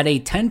Kelce at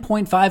a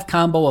 10.5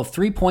 combo of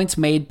 3 points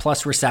made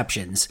plus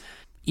receptions.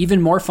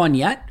 Even more fun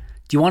yet?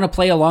 Do you want to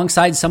play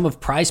alongside some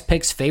of Prize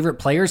Picks' favorite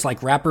players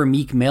like rapper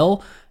Meek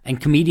Mill and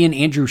comedian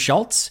Andrew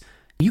Schultz?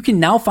 You can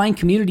now find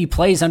community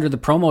plays under the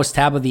promos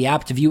tab of the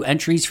app to view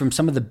entries from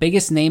some of the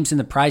biggest names in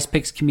the Prize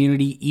Picks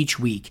community each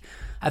week.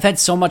 I've had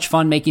so much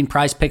fun making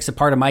Prize Picks a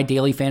part of my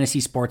daily fantasy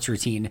sports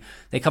routine.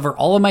 They cover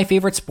all of my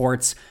favorite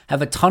sports,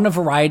 have a ton of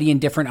variety and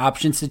different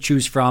options to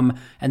choose from,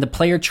 and the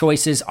player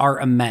choices are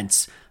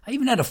immense. I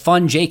even had a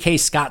fun J.K.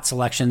 Scott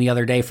selection the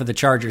other day for the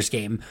Chargers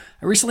game.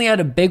 I recently had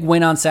a big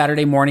win on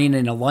Saturday morning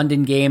in a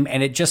London game,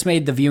 and it just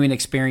made the viewing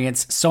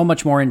experience so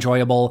much more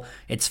enjoyable.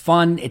 It's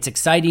fun, it's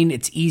exciting,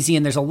 it's easy,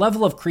 and there's a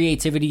level of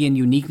creativity and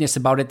uniqueness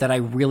about it that I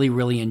really,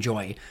 really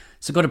enjoy.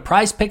 So go to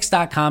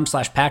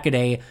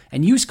prizepicks.com/packaday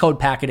and use code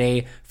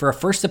packaday for a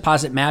first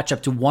deposit match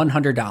up to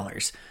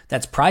 $100.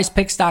 That's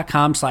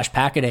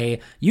prizepicks.com/packaday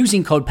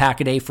using code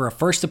packaday for a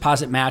first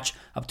deposit match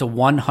up to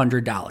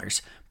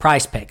 $100.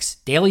 Prize Picks,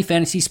 daily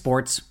fantasy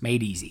sports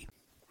made easy.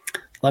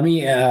 Let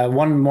me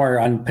one more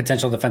on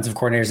potential defensive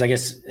coordinators, I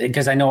guess,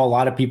 because I know a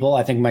lot of people,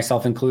 I think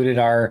myself included,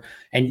 are,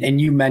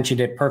 and you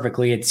mentioned it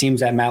perfectly. It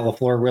seems that Matt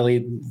LaFleur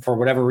really, for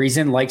whatever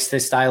reason, likes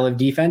this style of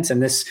defense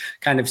and this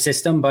kind of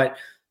system. But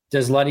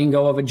does letting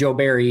go of a Joe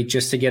Barry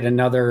just to get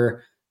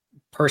another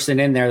person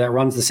in there that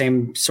runs the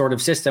same sort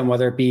of system,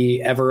 whether it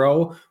be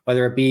Evero,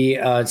 whether it be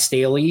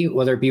Staley,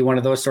 whether it be one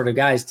of those sort of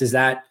guys, does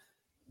that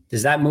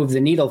move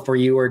the needle for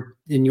you, or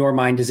in your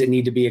mind, does it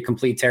need to be a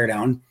complete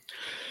teardown?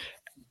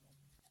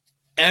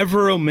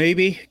 Evero,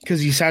 maybe, because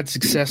he's had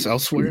success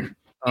elsewhere.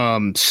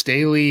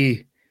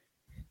 Staley,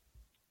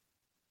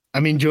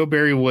 I mean, Joe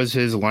Barry was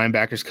his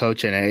linebackers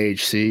coach in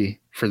AHC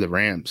for the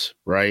Rams,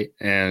 right?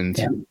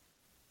 And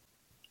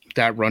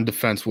that run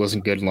defense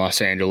wasn't good in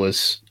Los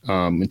Angeles.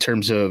 In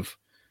terms of,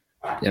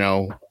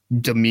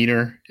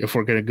 demeanor, if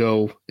we're going to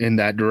go in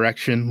that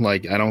direction,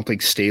 like, I don't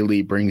think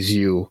Staley brings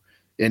you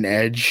an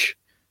edge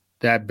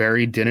that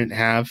Barry didn't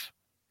have,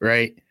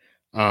 right?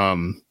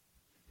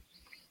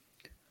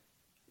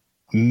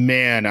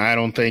 Man, I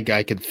don't think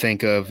I could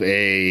think of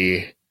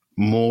a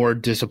more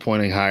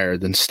disappointing hire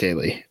than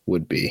Staley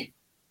would be.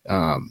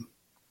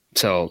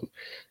 So,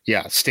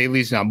 yeah,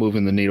 Staley's not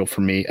moving the needle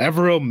for me.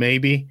 Evero,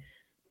 maybe.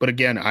 But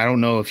again, I don't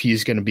know if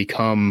he's going to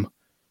become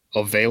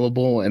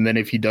available. And then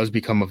if he does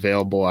become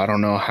available, I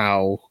don't know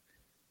how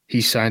he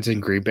signs in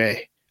Green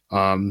Bay.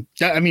 I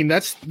mean,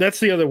 that's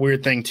the other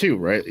weird thing too,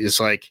 right? It's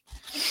like,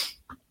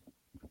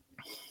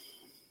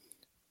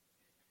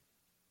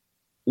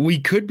 we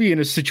could be in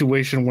a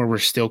situation where we're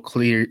still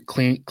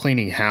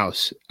cleaning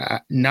house,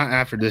 not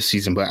after this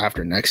season, but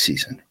after next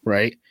season,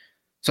 right?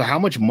 So how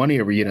much money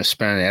are we going to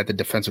spend at the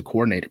defensive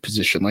coordinator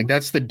position? Like,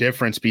 that's the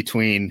difference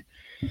between,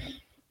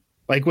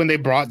 like, when they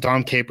brought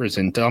Dom Capers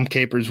in. Dom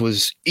Capers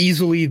was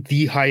easily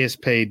the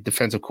highest paid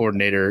defensive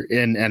coordinator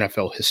in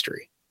NFL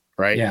history,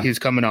 right? Yeah. He's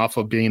coming off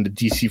of being the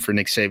DC for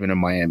Nick Saban in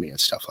Miami and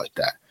stuff like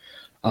that.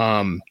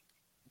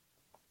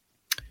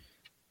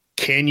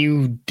 Can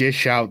you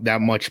dish out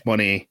that much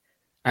money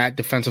at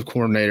defensive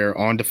coordinator,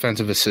 on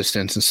defensive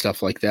assistants and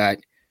stuff like that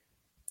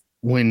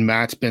when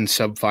Matt's been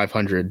sub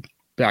 500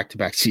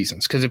 back-to-back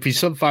seasons? Because if he's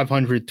sub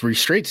 500 3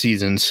 straight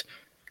seasons,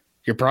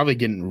 you're probably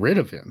getting rid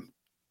of him,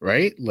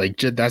 right? Like,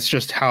 that's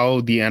just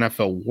how the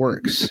NFL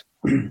works.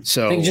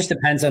 So I think it just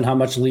depends on how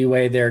much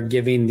leeway they're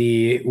giving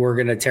we're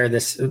going to tear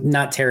this,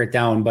 not tear it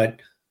down, but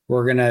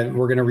we're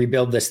going to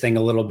rebuild this thing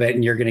a little bit,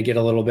 and you're going to get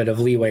a little bit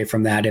of leeway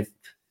from that. If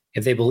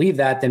they believe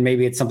that, then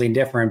maybe it's something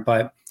different.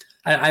 But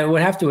I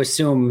would have to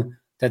assume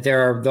that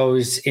there are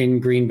those in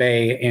Green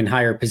Bay in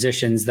higher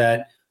positions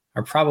that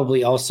are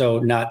probably also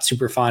not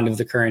super fond of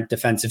the current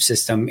defensive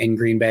system in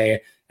Green Bay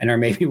and are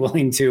maybe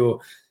willing to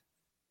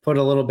put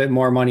a little bit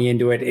more money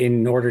into it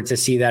in order to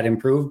see that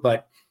improve.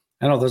 But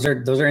I don't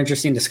know, those are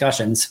interesting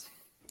discussions.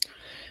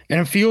 And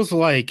it feels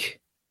like,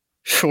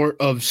 short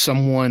of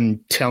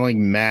someone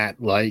telling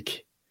Matt,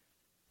 like,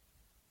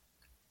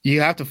 you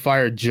have to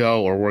fire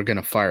Joe or we're going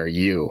to fire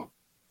you,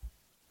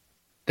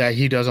 that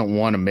he doesn't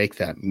want to make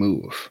that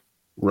move.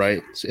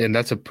 Right. And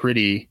that's a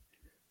pretty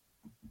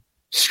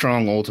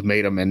strong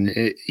ultimatum.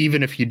 And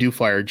even if you do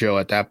fire Joe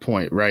at that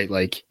point, right,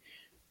 like,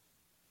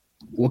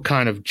 what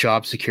kind of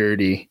job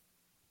security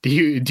do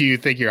you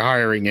think you're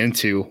hiring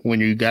into when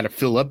you got to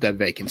fill up that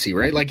vacancy,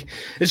 right? Like,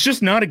 it's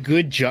just not a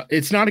good job.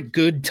 It's not a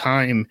good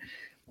time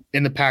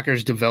in the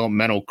Packers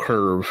developmental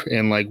curve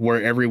and, like,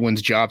 where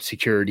everyone's job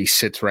security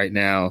sits right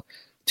now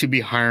to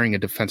be hiring a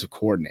defensive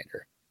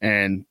coordinator.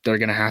 And they're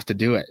going to have to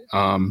do it.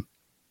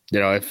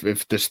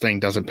 If this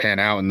thing doesn't pan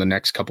out in the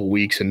next couple of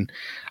weeks. And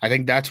I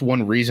think that's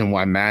one reason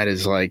why Matt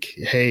is like,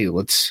 hey,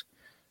 let's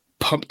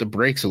pump the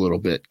brakes a little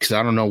bit, because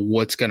I don't know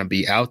what's going to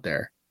be out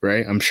there,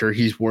 right? I'm sure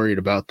he's worried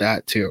about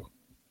that too.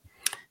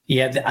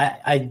 Yeah,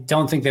 I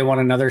don't think they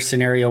want another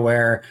scenario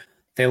where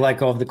they let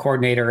go of the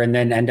coordinator and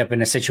then end up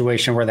in a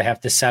situation where they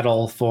have to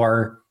settle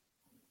for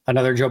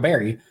another Joe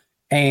Barry.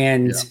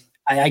 And yeah.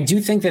 I do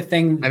think the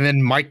thing, and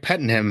then Mike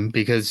Pettingham,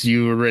 because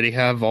you already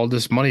have all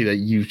this money that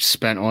you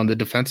spent on the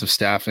defensive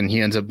staff, and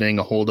he ends up being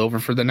a holdover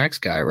for the next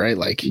guy, right?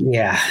 Like,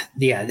 yeah,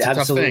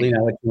 absolutely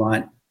not what you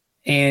want.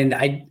 And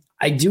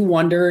I do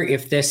wonder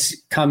if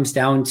this comes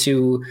down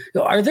to,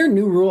 are there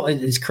new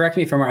rules? Correct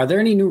me if I'm wrong. Are there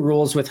any new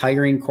rules with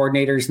hiring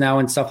coordinators now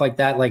and stuff like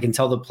that? Like,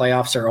 until the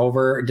playoffs are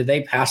over, did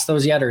they pass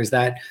those yet, or is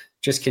that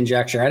just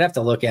conjecture? I'd have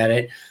to look at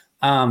it.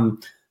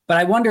 But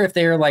I wonder if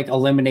they're, like,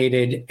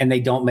 eliminated and they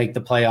don't make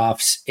the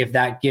playoffs, if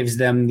that gives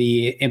them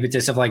the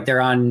impetus of, like,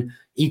 they're on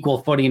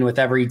equal footing with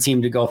every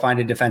team to go find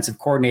a defensive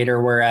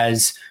coordinator.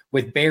 Whereas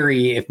with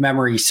Barry, if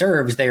memory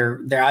serves, they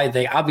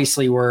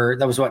obviously were,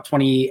 that was what,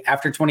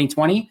 after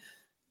 2020?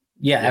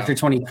 Yeah, after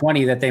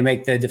 2020 that they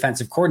make the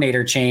defensive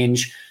coordinator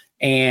change,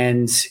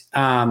 and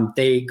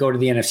they go to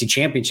the NFC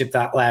Championship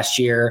that last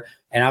year.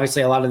 And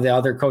obviously a lot of the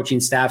other coaching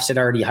staffs had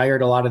already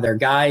hired a lot of their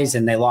guys,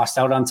 and they lost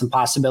out on some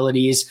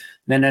possibilities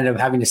and then ended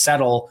up having to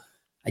settle.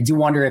 I do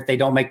wonder if they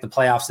don't make the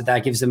playoffs,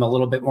 that gives them a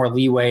little bit more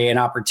leeway and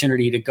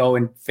opportunity to go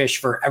and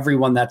fish for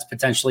everyone that's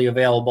potentially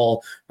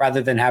available,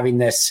 rather than having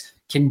this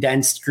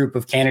condensed group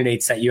of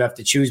candidates that you have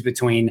to choose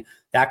between.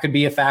 That could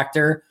be a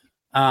factor.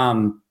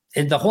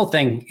 The whole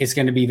thing is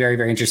going to be very,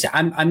 very interesting.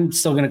 I'm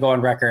still going to go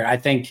on record. I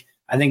think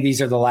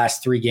these are the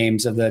last 3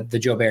 games of the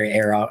Joe Barry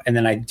era, and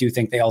then I do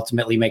think they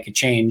ultimately make a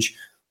change.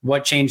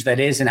 What change that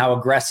is and how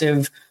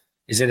aggressive.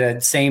 Is it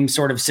a same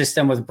sort of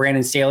system with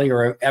Brandon Staley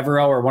or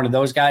Evero or one of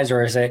those guys,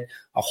 or is it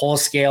a whole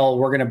scale?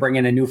 We're going to bring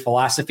in a new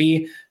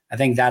philosophy. I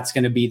think that's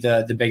going to be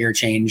the bigger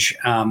change.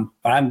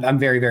 But I'm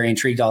very, very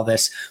intrigued all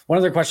this. One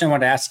other question I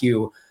want to ask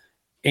you,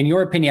 in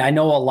your opinion, I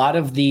know a lot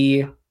of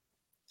the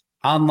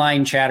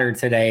online chatter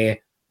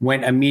today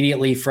went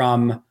immediately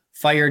from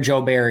fire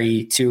Joe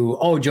Barry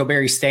to, Joe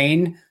Barry's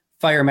staying,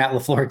 fire Matt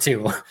LaFleur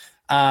too.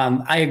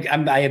 I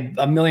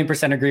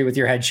 1,000,000% agree with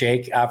your head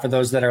shake. For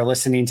those that are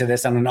listening to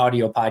this on an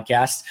audio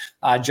podcast,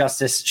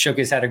 Justice shook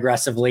his head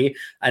aggressively,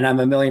 and I'm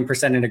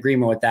 1,000,000% in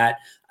agreement with that.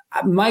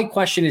 My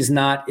question is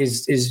not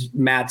is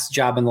Matt's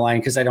job on the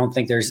line, because I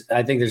think there's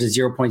a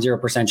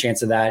 0.0%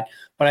 chance of that.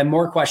 But I'm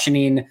more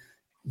questioning,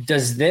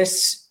 does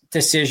this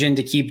decision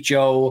to keep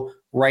Joe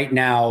right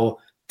now,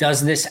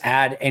 does this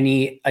add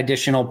any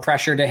additional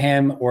pressure to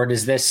him, or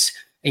does this,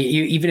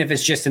 even if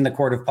it's just in the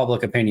court of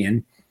public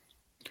opinion?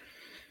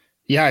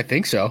 Yeah, I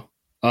think so.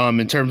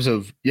 In terms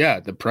of,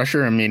 the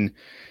pressure, I mean,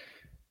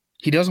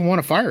 he doesn't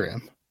want to fire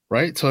him,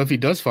 right? So if he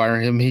does fire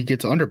him, he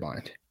gets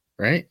undermined,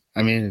 right?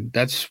 I mean,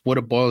 that's what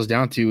it boils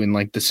down to in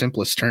like the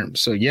simplest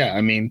terms. So yeah,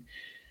 I mean,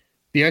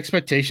 the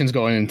expectations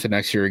going into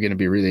next year are going to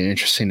be really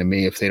interesting to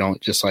me if they don't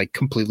just like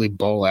completely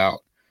bowl out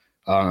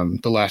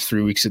the last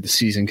 3 weeks of the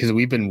season, because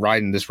we've been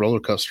riding this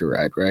roller coaster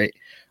ride, right?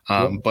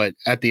 But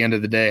at the end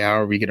of the day, how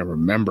are we going to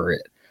remember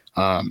it?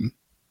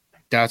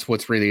 That's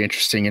what's really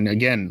interesting. And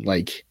again,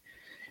 like,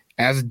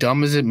 as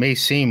dumb as it may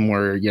seem,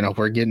 we're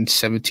getting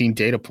 17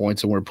 data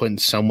points and we're putting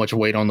so much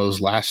weight on those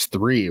last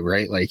 3,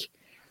 right? Like,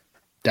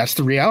 that's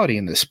the reality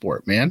in this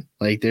sport, man.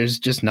 Like, there's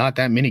just not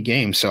that many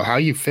games. So how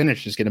you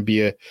finish is going to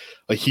be a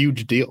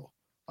huge deal.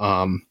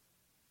 I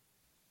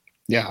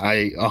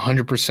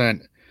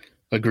 100%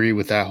 agree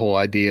with that whole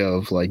idea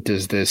of like,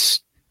 does this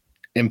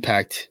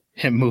impact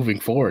him moving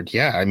forward?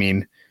 Yeah. I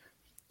mean,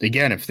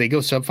 again, if they go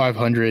sub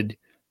 500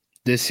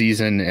 this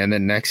season and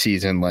then next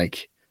season,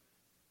 like,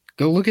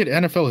 go look at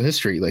NFL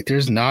history. Like,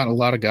 there's not a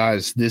lot of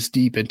guys this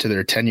deep into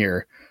their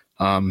tenure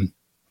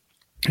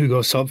who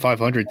go sub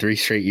 500 3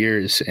 straight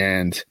years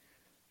and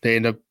they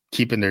end up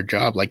keeping their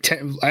job. Like,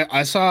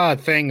 I saw a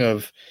thing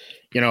of,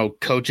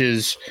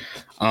 coaches,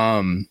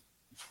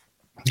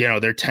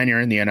 their tenure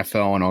in the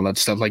NFL and all that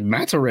stuff. Like,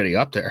 Matt's already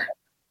up there,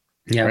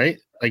 right?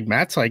 Like,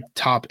 Matt's like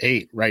top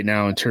 8 right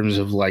now in terms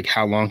of like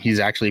how long he's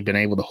actually been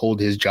able to hold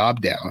his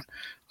job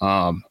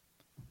down.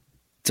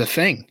 It's a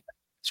thing.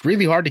 It's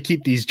really hard to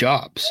keep these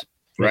jobs,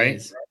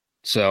 right?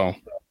 So,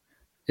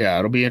 yeah,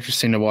 it'll be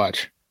interesting to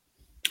watch.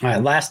 All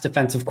right, last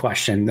defensive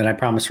question, then I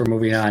promise we're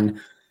moving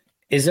on.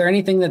 Is there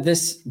anything that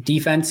this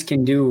defense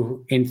can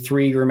do in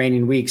 3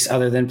 remaining weeks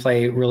other than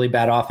play really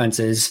bad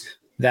offenses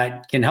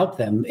that can help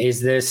them?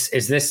 Is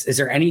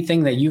there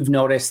anything that you've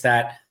noticed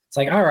that it's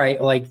like, all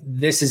right, like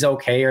this is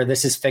okay or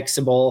this is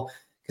fixable?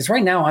 Because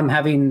right now I'm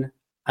having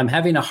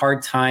a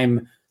hard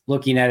time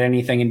looking at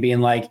anything and being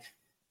like,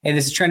 hey,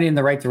 this is trending in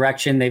the right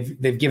direction.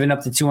 They've given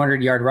up the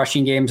 200-yard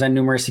rushing games on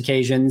numerous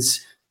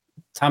occasions.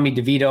 Tommy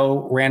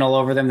DeVito ran all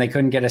over them. They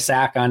couldn't get a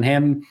sack on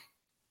him.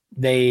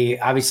 They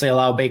obviously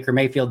allow Baker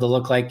Mayfield to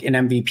look like an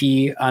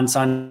MVP on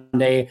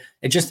Sunday.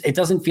 It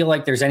doesn't feel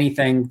like there's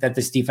anything that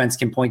this defense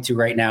can point to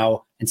right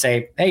now and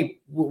say, hey,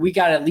 we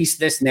got at least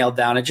this nailed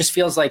down. It just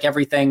feels like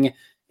everything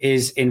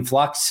is in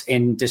flux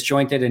and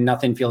disjointed and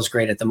nothing feels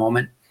great at the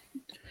moment.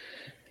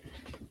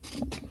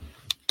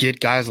 Get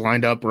guys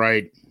lined up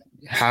right.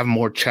 Have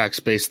more checks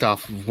based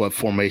off of what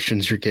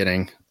formations you're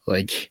getting.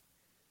 Like,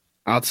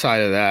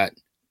 outside of that,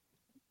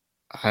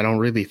 I don't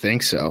really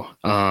think so.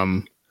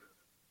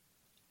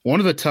 One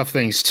of the tough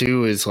things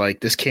too is like,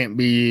 this can't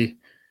be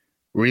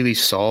really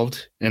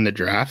solved in the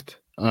draft.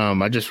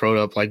 I just wrote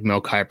up like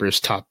Mel Kiper's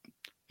top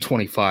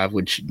 25,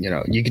 which,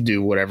 you can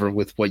do whatever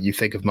with what you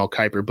think of Mel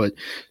Kiper, but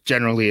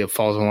generally it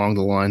falls along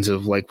the lines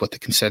of like what the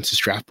consensus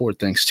draft board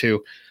thinks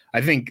too.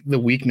 I think the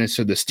weakness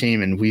of this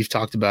team, and we've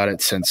talked about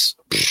it since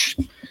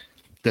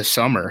the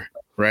summer,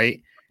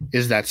 right,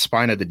 is that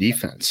spine of the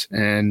defense.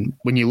 And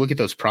when you look at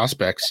those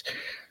prospects,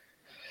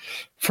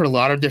 for a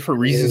lot of different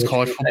reasons,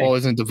 college football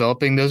isn't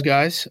developing those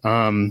guys.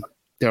 There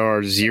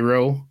are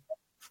 0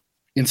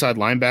 inside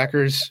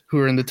linebackers who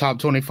are in the top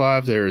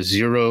 25. There are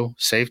 0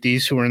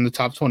 safeties who are in the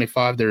top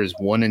 25. There is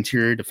 1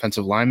 interior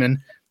defensive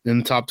lineman in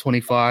the top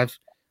 25.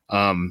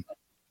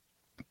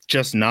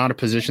 Just not a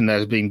position that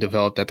is being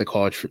developed at the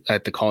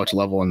college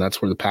level, and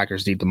that's where the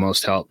Packers need the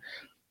most help.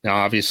 Now,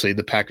 obviously,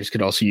 the Packers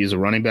could also use a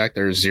running back.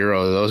 There's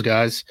 0 of those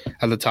guys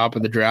at the top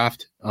of the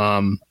draft.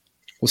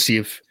 We'll see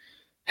if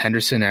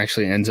Henderson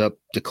actually ends up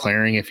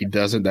declaring. If he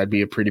doesn't, that'd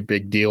be a pretty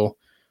big deal.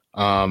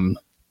 Outside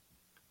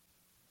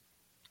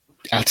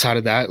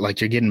of that, like,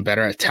 you're getting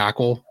better at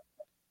tackle.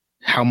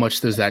 How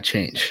much does that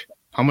change?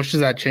 How much does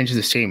that change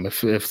this team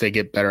if they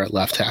get better at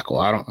left tackle?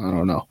 I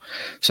don't know.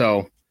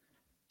 So,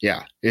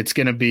 yeah, it's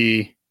gonna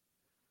be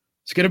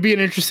an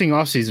interesting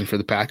offseason for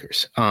the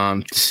Packers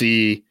to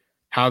see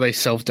how they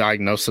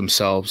self-diagnose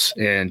themselves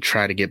and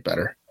try to get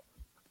better.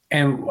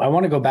 And I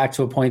want to go back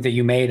to a point that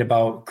you made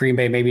about Green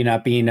Bay maybe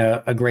not being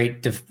a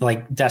great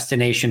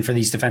destination for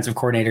these defensive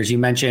coordinators. You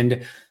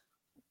mentioned,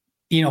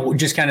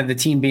 just kind of the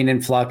team being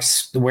in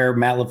flux, where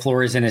Matt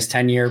LaFleur is in his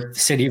tenure, the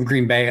city of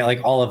Green Bay,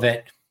 like all of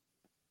it.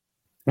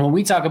 When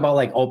we talk about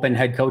like open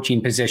head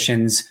coaching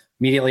positions,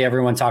 immediately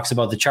everyone talks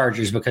about the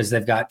Chargers because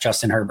they've got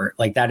Justin Herbert.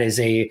 Like that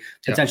is a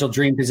potential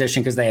dream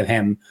position because they have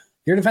him.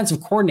 You're a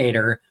defensive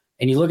coordinator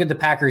and you look at the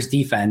Packers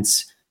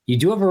defense, you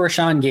do have a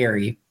Rashawn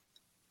Gary.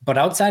 But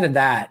outside of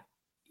that,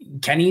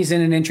 Kenny's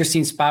in an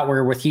interesting spot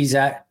where he's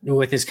at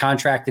with his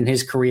contract and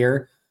his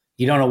career.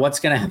 You don't know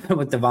what's going to happen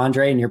with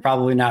Devondre, and you're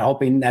probably not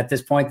hoping at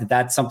this point that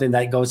that's something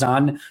that goes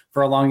on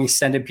for a long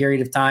extended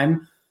period of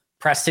time.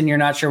 Preston, you're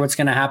not sure what's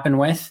going to happen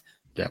with.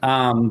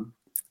 Yeah.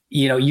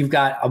 You've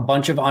got a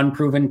bunch of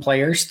unproven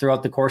players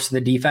throughout the course of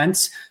the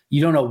defense.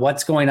 You don't know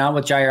what's going on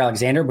with Jair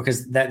Alexander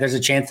because there's a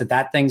chance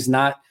that thing's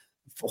not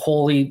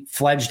wholly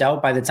fledged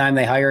out by the time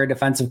they hire a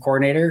defensive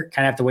coordinator.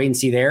 Kind of have to wait and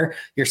see there.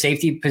 Your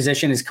safety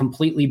position is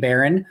completely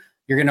barren.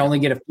 You're going to only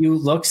get a few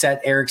looks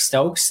at Eric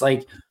Stokes.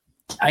 Like,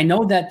 I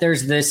know that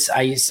there's this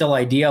still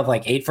idea of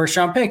like 8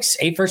 first-round picks.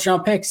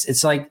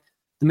 It's like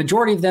the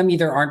majority of them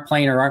either aren't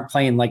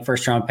playing like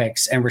first-round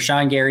picks. And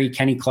Rashawn Gary,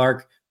 Kenny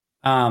Clark,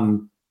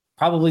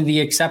 probably the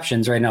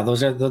exceptions right now.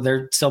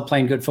 They're still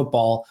playing good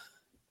football.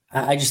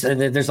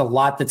 There's a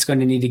lot that's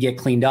going to need to get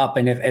cleaned up.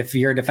 And if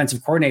you're a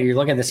defensive coordinator, you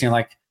look at this and you're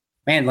like,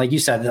 man, like you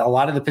said, a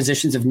lot of the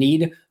positions of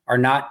need are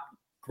not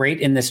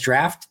great in this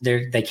draft.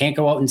 They can't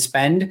go out and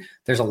spend.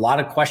 There's a lot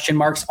of question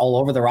marks all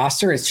over the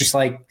roster. It's just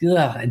like,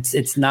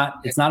 it's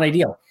not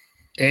ideal.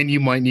 And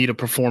you might need to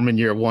perform in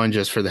year one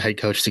just for the head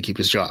coach to keep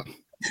his job.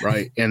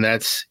 Right. And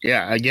that's,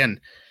 again,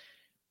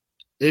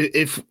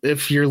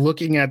 if you're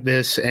looking at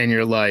this and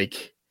you're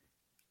like,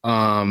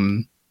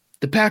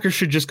 the Packers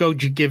should just go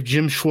give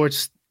Jim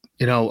Schwartz,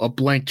 a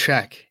blank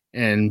check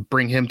and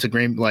bring him to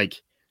Green,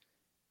 like,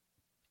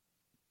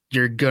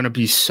 you're going to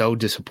be so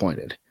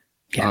disappointed.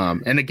 Yeah.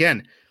 And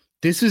again,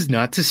 this is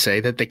not to say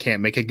that they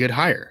can't make a good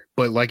hire,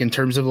 but like in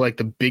terms of like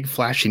the big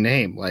flashy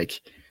name,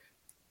 like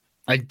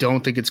I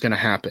don't think it's going to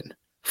happen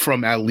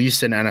from at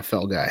least an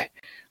NFL guy.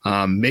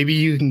 Maybe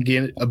you can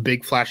get a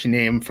big flashy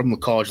name from the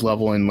college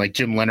level, and like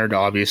Jim Leonard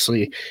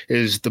obviously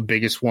is the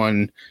biggest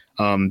one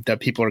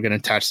that people are going to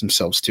attach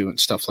themselves to and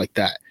stuff like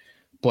that.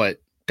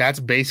 But that's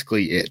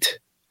basically it.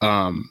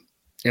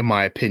 In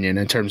my opinion,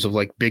 in terms of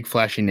like big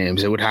flashy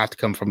names, it would have to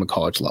come from the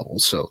college level.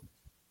 So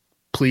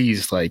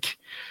please, like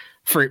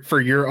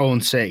for your own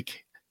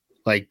sake,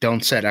 like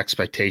don't set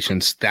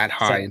expectations that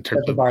high in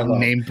terms of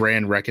name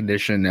brand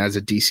recognition as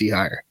a DC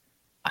hire.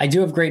 I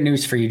do have great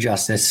news for you,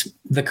 Justice.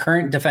 The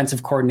current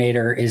defensive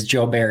coordinator is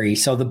Joe Barry,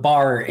 so the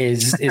bar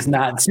is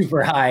not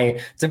super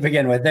high to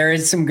begin with. There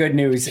is some good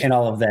news in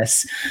all of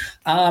this.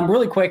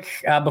 Really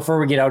quick, before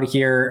we get out of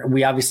here,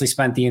 we obviously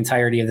spent the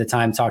entirety of the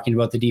time talking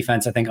about the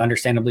defense, I think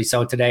understandably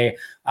so today.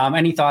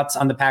 Any thoughts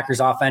on the Packers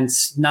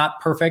offense?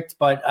 Not perfect,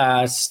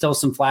 but still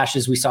some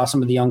flashes. We saw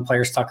some of the young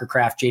players, Tucker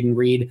Kraft, Jaden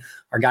Reed,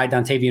 our guy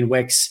Dontavian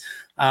Wicks.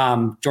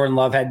 Jordan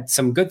Love had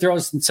some good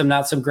throws and some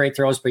not so great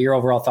throws, but your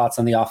overall thoughts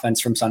on the offense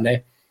from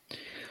Sunday?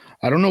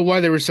 I don't know why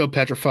they were so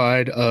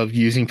petrified of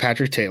using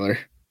Patrick Taylor.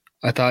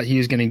 I thought he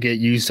was going to get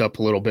used up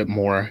a little bit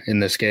more in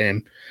this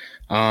game.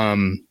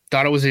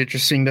 Thought it was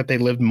interesting that they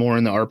lived more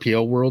in the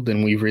RPO world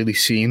than we've really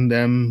seen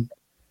them.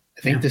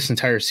 I think this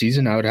entire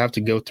season, I would have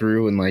to go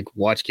through and like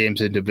watch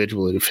games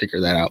individually to figure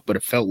that out. But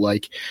it felt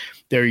like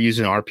they were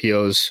using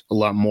RPOs a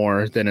lot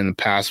more than in the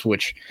past,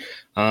 which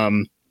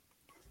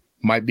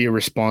might be a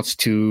response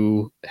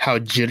to how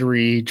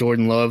jittery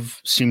Jordan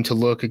Love seemed to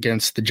look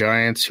against the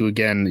Giants, who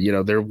again,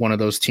 they're one of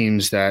those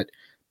teams that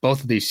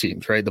both of these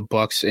teams, right? The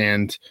Bucs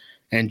and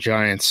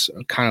Giants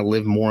kind of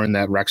live more in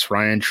that Rex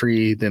Ryan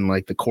tree than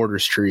like the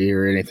quarters tree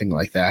or anything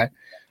like that.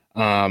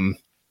 Thought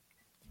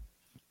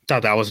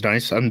that was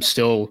nice. I'm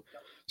still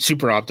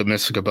super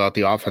optimistic about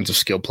the offensive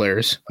skill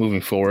players moving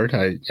forward.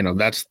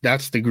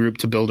 That's the group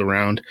to build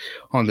around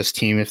on this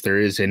team if there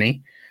is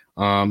any.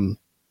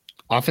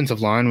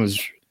 Offensive line was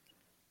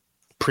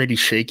pretty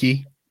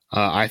shaky.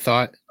 I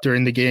thought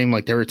during the game,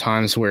 like there were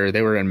times where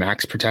they were in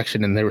max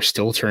protection and they were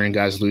still turning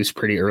guys loose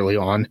pretty early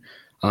on.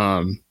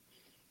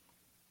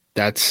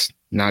 That's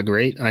not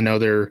great. I know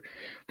they're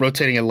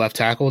rotating at left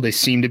tackle. They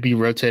seem to be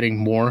rotating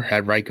more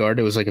at right guard.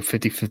 It was like a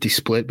 50-50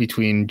 split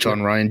between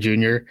John Ryan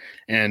Jr.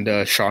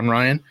 and Sean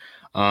Ryan.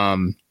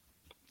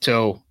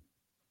 So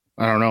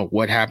I don't know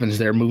what happens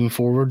there moving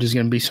forward is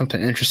going to be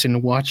something interesting to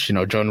watch.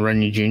 John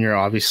Ryan Jr.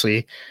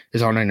 obviously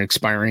is on an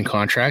expiring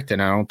contract,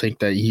 and I don't think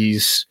that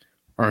he's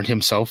earned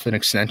himself an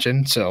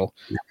extension. So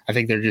I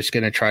think they're just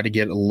going to try to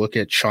get a look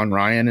at Sean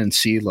Ryan and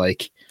see,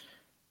 like,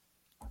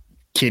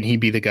 can he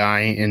be the guy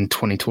in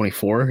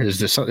 2024? Is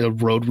this a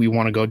road we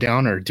want to go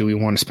down, or do we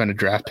want to spend a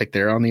draft pick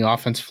there on the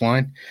offensive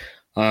line?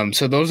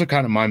 So those are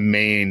kind of my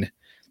main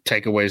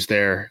takeaways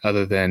there,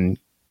 other than,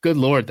 good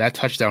Lord, that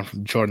touchdown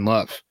from Jordan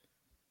Love.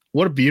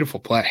 What a beautiful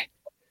play.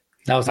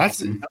 That was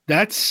awesome.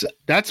 That's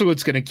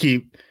what's going to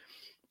keep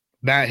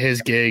Matt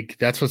his gig.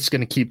 That's what's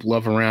going to keep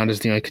Love around as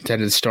the only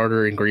contended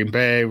starter in Green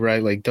Bay,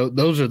 right? Like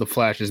those are the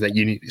flashes that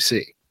you need to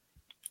see.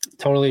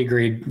 Totally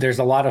agreed. There's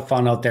a lot of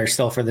fun out there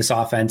still for this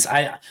offense.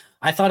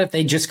 I thought if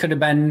they just could have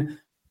been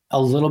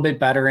a little bit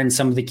better in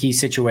some of the key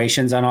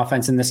situations on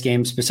offense in this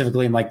game,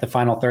 specifically in like the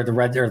final third,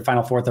 the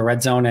final fourth, the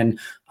red zone,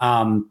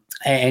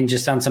 and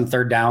just on some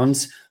third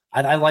downs.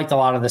 I liked a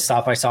lot of the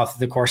stuff I saw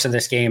through the course of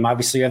this game.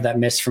 Obviously, you have that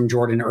miss from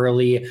Jordan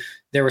early.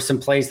 There were some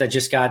plays that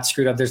just got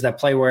screwed up. There's that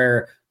play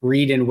where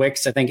Reed and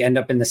Wicks, I think, end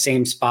up in the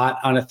same spot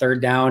on a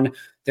third down.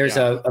 There's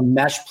a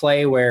mesh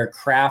play where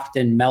Kraft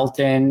and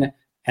Melton,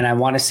 and I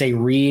want to say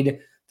Reed,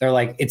 they're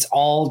like, it's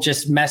all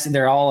just messy.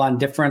 They're all on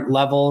different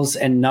levels,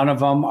 and none of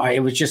them,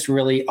 it was just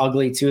really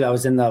ugly too. That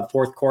was in the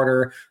fourth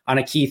quarter on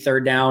a key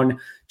third down.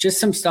 Just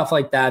some stuff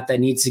like that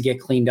needs to get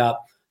cleaned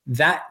up.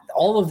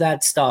 All of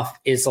that stuff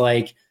is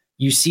like,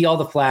 you see all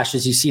the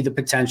flashes, you see the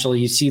potential,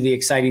 you see the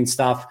exciting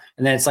stuff.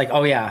 And then it's like,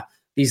 oh yeah,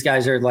 these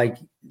guys are like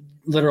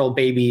literal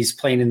babies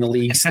playing in the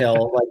league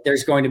still. Like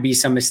there's going to be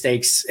some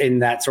mistakes in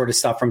that sort of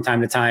stuff from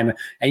time to time.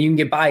 And you can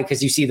get by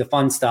because you see the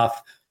fun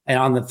stuff. And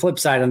on the flip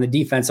side, on the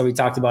defense that we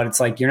talked about, it's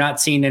like you're not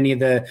seeing any of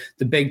the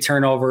big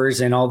turnovers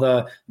and all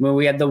the,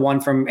 we had the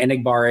one from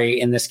Enigbare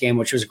in this game,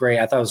 which was great.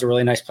 I thought it was a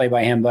really nice play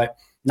by him, but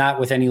not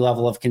with any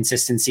level of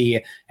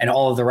consistency. And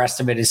all of the rest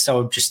of it is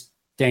so just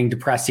dang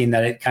depressing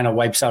that it kind of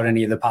wipes out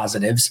any of the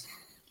positives.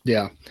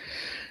 Yeah.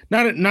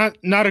 Not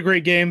a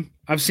great game.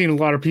 I've seen a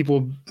lot of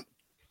people,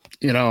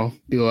 be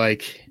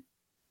like,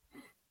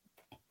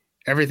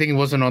 everything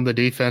wasn't on the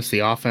defense. The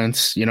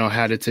offense,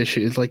 had its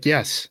issues. It's like,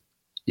 yes.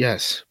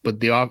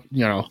 But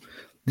the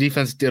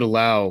defense did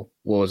allow,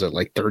 what was it,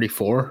 like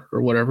 34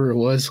 or whatever it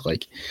was?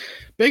 Like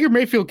Baker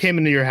Mayfield came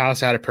into your house,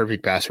 had a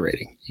perfect passer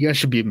rating. You guys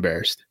should be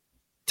embarrassed.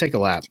 Take a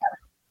lap.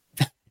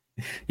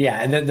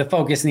 Yeah. The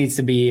focus needs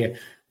to be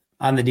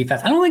on the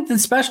defense. I don't think the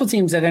special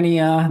teams had any,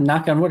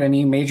 knock on wood,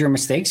 any major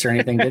mistakes or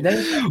anything, did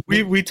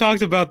they? we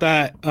talked about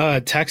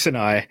that, Tex and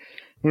I.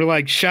 We're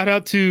like, shout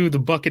out to the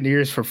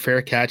Buccaneers for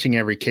fair catching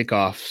every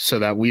kickoff so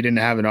that we didn't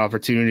have an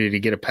opportunity to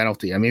get a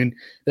penalty. I mean,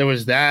 there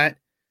was that.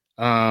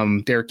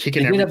 They're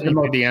kicking everything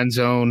to the end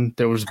zone.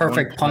 There was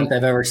perfect punt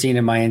I've ever seen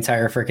in my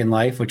entire freaking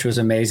life, which was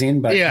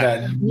amazing. But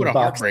yeah, what a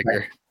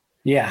heartbreaker.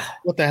 Yeah.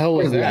 What the hell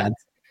was that?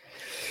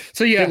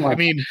 So yeah, I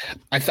mean,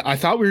 I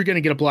thought we were going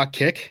to get a block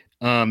kick.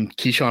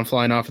 Keyshawn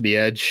flying off of the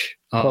edge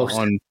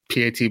on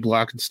PAT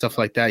block and stuff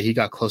like that. He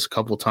got close a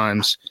couple of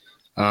times.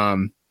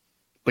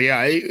 But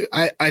yeah,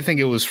 I think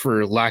it was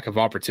for lack of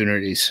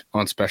opportunities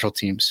on special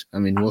teams. I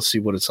mean, we'll see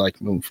what it's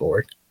like moving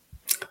forward.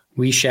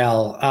 We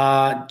shall.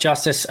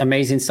 Justice,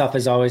 amazing stuff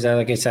as always.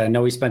 Like I said, I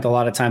know we spent a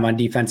lot of time on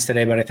defense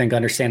today, but I think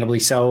understandably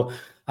so.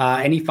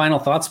 Any final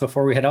thoughts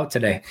before we head out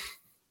today?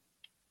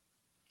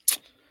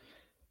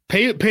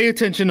 Pay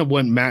attention to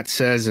what Matt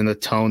says and the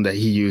tone that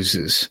he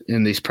uses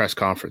in these press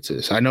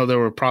conferences. I know there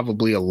were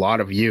probably a lot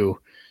of you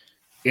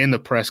in the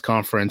press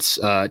conference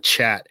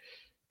chat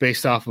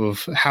based off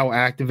of how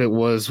active it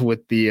was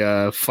with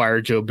the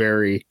Fire Joe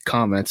Barry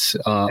comments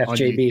on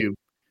YouTube.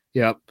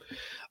 Yep.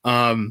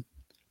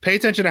 Pay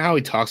attention to how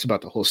he talks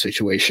about the whole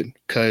situation,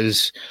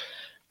 because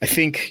I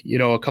think,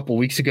 a couple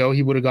weeks ago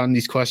he would have gotten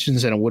these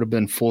questions and it would have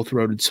been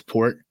full-throated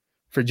support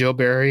for Joe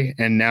Barry.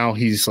 And now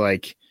he's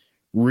like,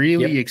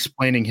 really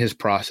explaining his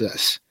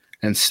process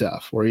and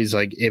stuff, where he's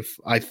like, if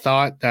I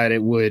thought that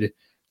it would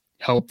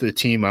help the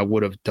team, I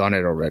would have done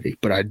it already.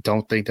 But I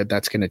don't think that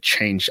that's going to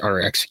change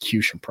our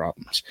execution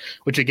problems,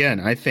 which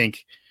again, I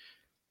think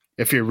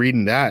if you're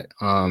reading that,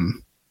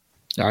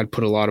 I'd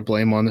put a lot of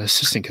blame on the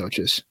assistant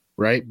coaches,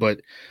 right?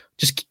 But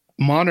just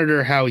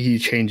monitor how he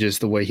changes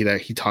the way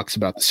that he talks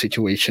about the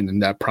situation,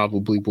 and that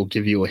probably will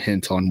give you a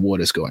hint on what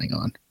is going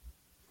on.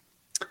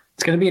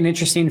 It's going to be an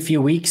interesting few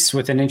weeks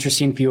with an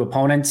interesting few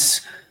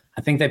opponents.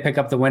 I think they pick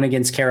up the win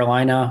against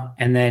Carolina,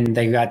 and then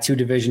they got 2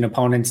 division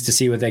opponents to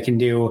see what they can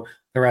do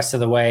the rest of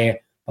the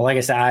way. But like I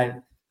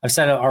said, I've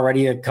said it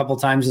already a couple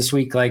times this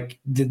week, like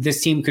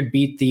this team could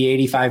beat the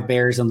 85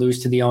 Bears and lose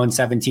to the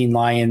 0-17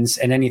 Lions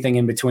and anything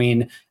in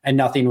between, and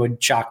nothing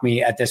would shock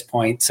me at this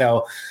point.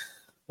 So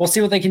we'll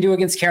see what they can do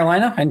against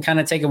Carolina and kind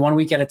of take it 1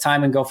 week at a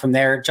time and go from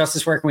there.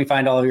 Justice, where can we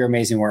find all of your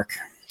amazing work?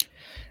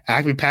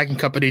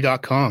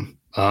 AcmePackingCompany.com.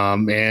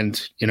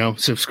 And,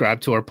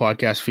 subscribe to our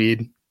podcast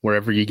feed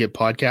wherever you get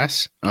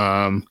podcasts.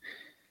 You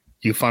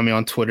can find me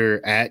on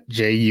Twitter at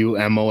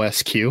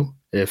JUMOSQ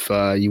if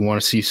you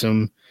want to see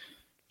some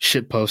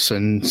shit posts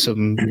and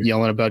some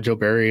yelling about Joe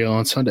Barry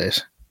on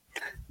Sundays.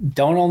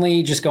 Don't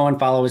only just go and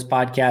follow his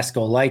podcast,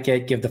 go like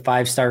it, give the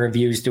 5-star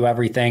reviews, do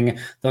everything.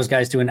 Those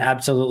guys do an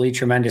absolutely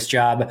tremendous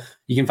job.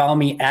 You can follow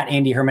me at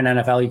Andy Herman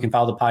NFL. You can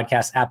follow the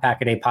podcast at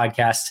Pack-A-Day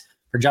Podcast.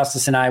 For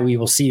Justice and I, we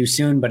will see you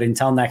soon. But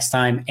until next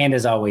time, and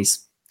as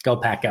always, go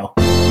Pack Go.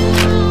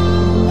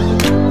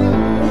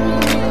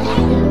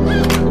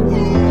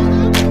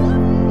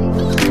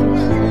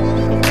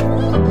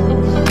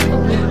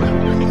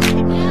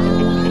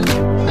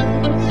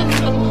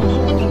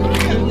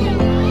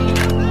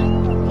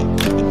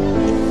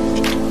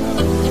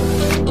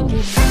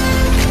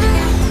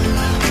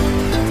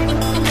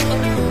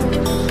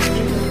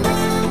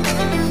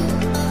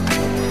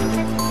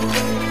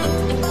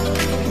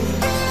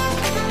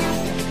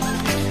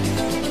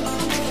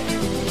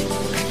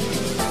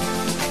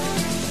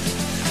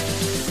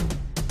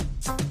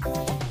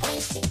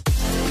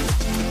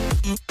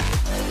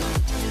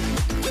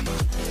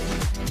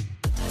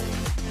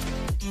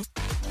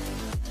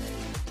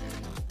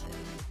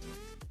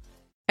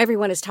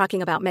 Everyone is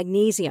talking about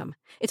magnesium.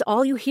 It's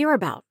all you hear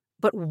about.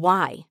 But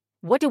why?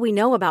 What do we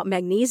know about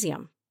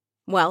magnesium?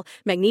 Well,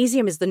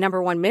 magnesium is the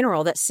number one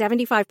mineral that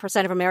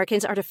 75% of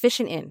Americans are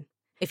deficient in.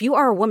 If you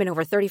are a woman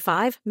over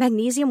 35,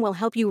 magnesium will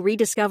help you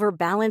rediscover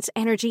balance,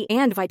 energy,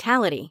 and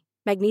vitality.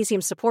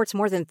 Magnesium supports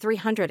more than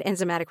 300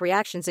 enzymatic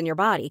reactions in your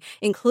body,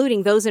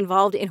 including those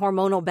involved in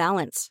hormonal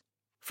balance.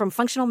 From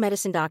functional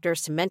medicine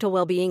doctors to mental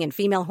well-being and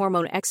female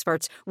hormone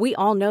experts, we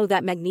all know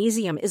that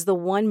magnesium is the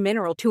one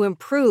mineral to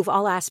improve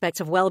all aspects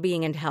of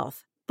well-being and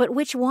health. But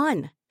which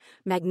one?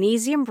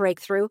 Magnesium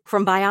Breakthrough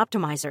from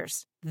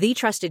Bioptimizers, the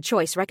trusted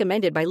choice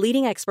recommended by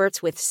leading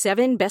experts with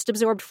 7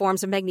 best-absorbed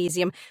forms of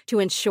magnesium to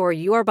ensure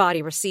your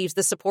body receives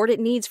the support it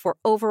needs for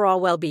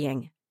overall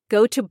well-being.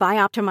 Go to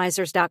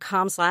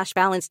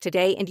bioptimizers.com/balance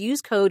today and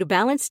use code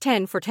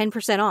BALANCE10 for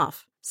 10%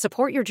 off.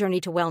 Support your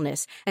journey to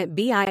wellness at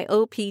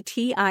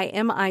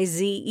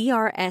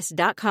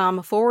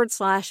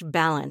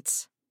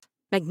bioptimizers.com/balance.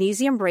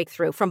 Magnesium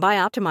Breakthrough from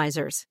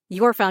Bioptimizers,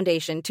 your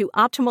foundation to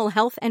optimal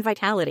health and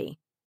vitality.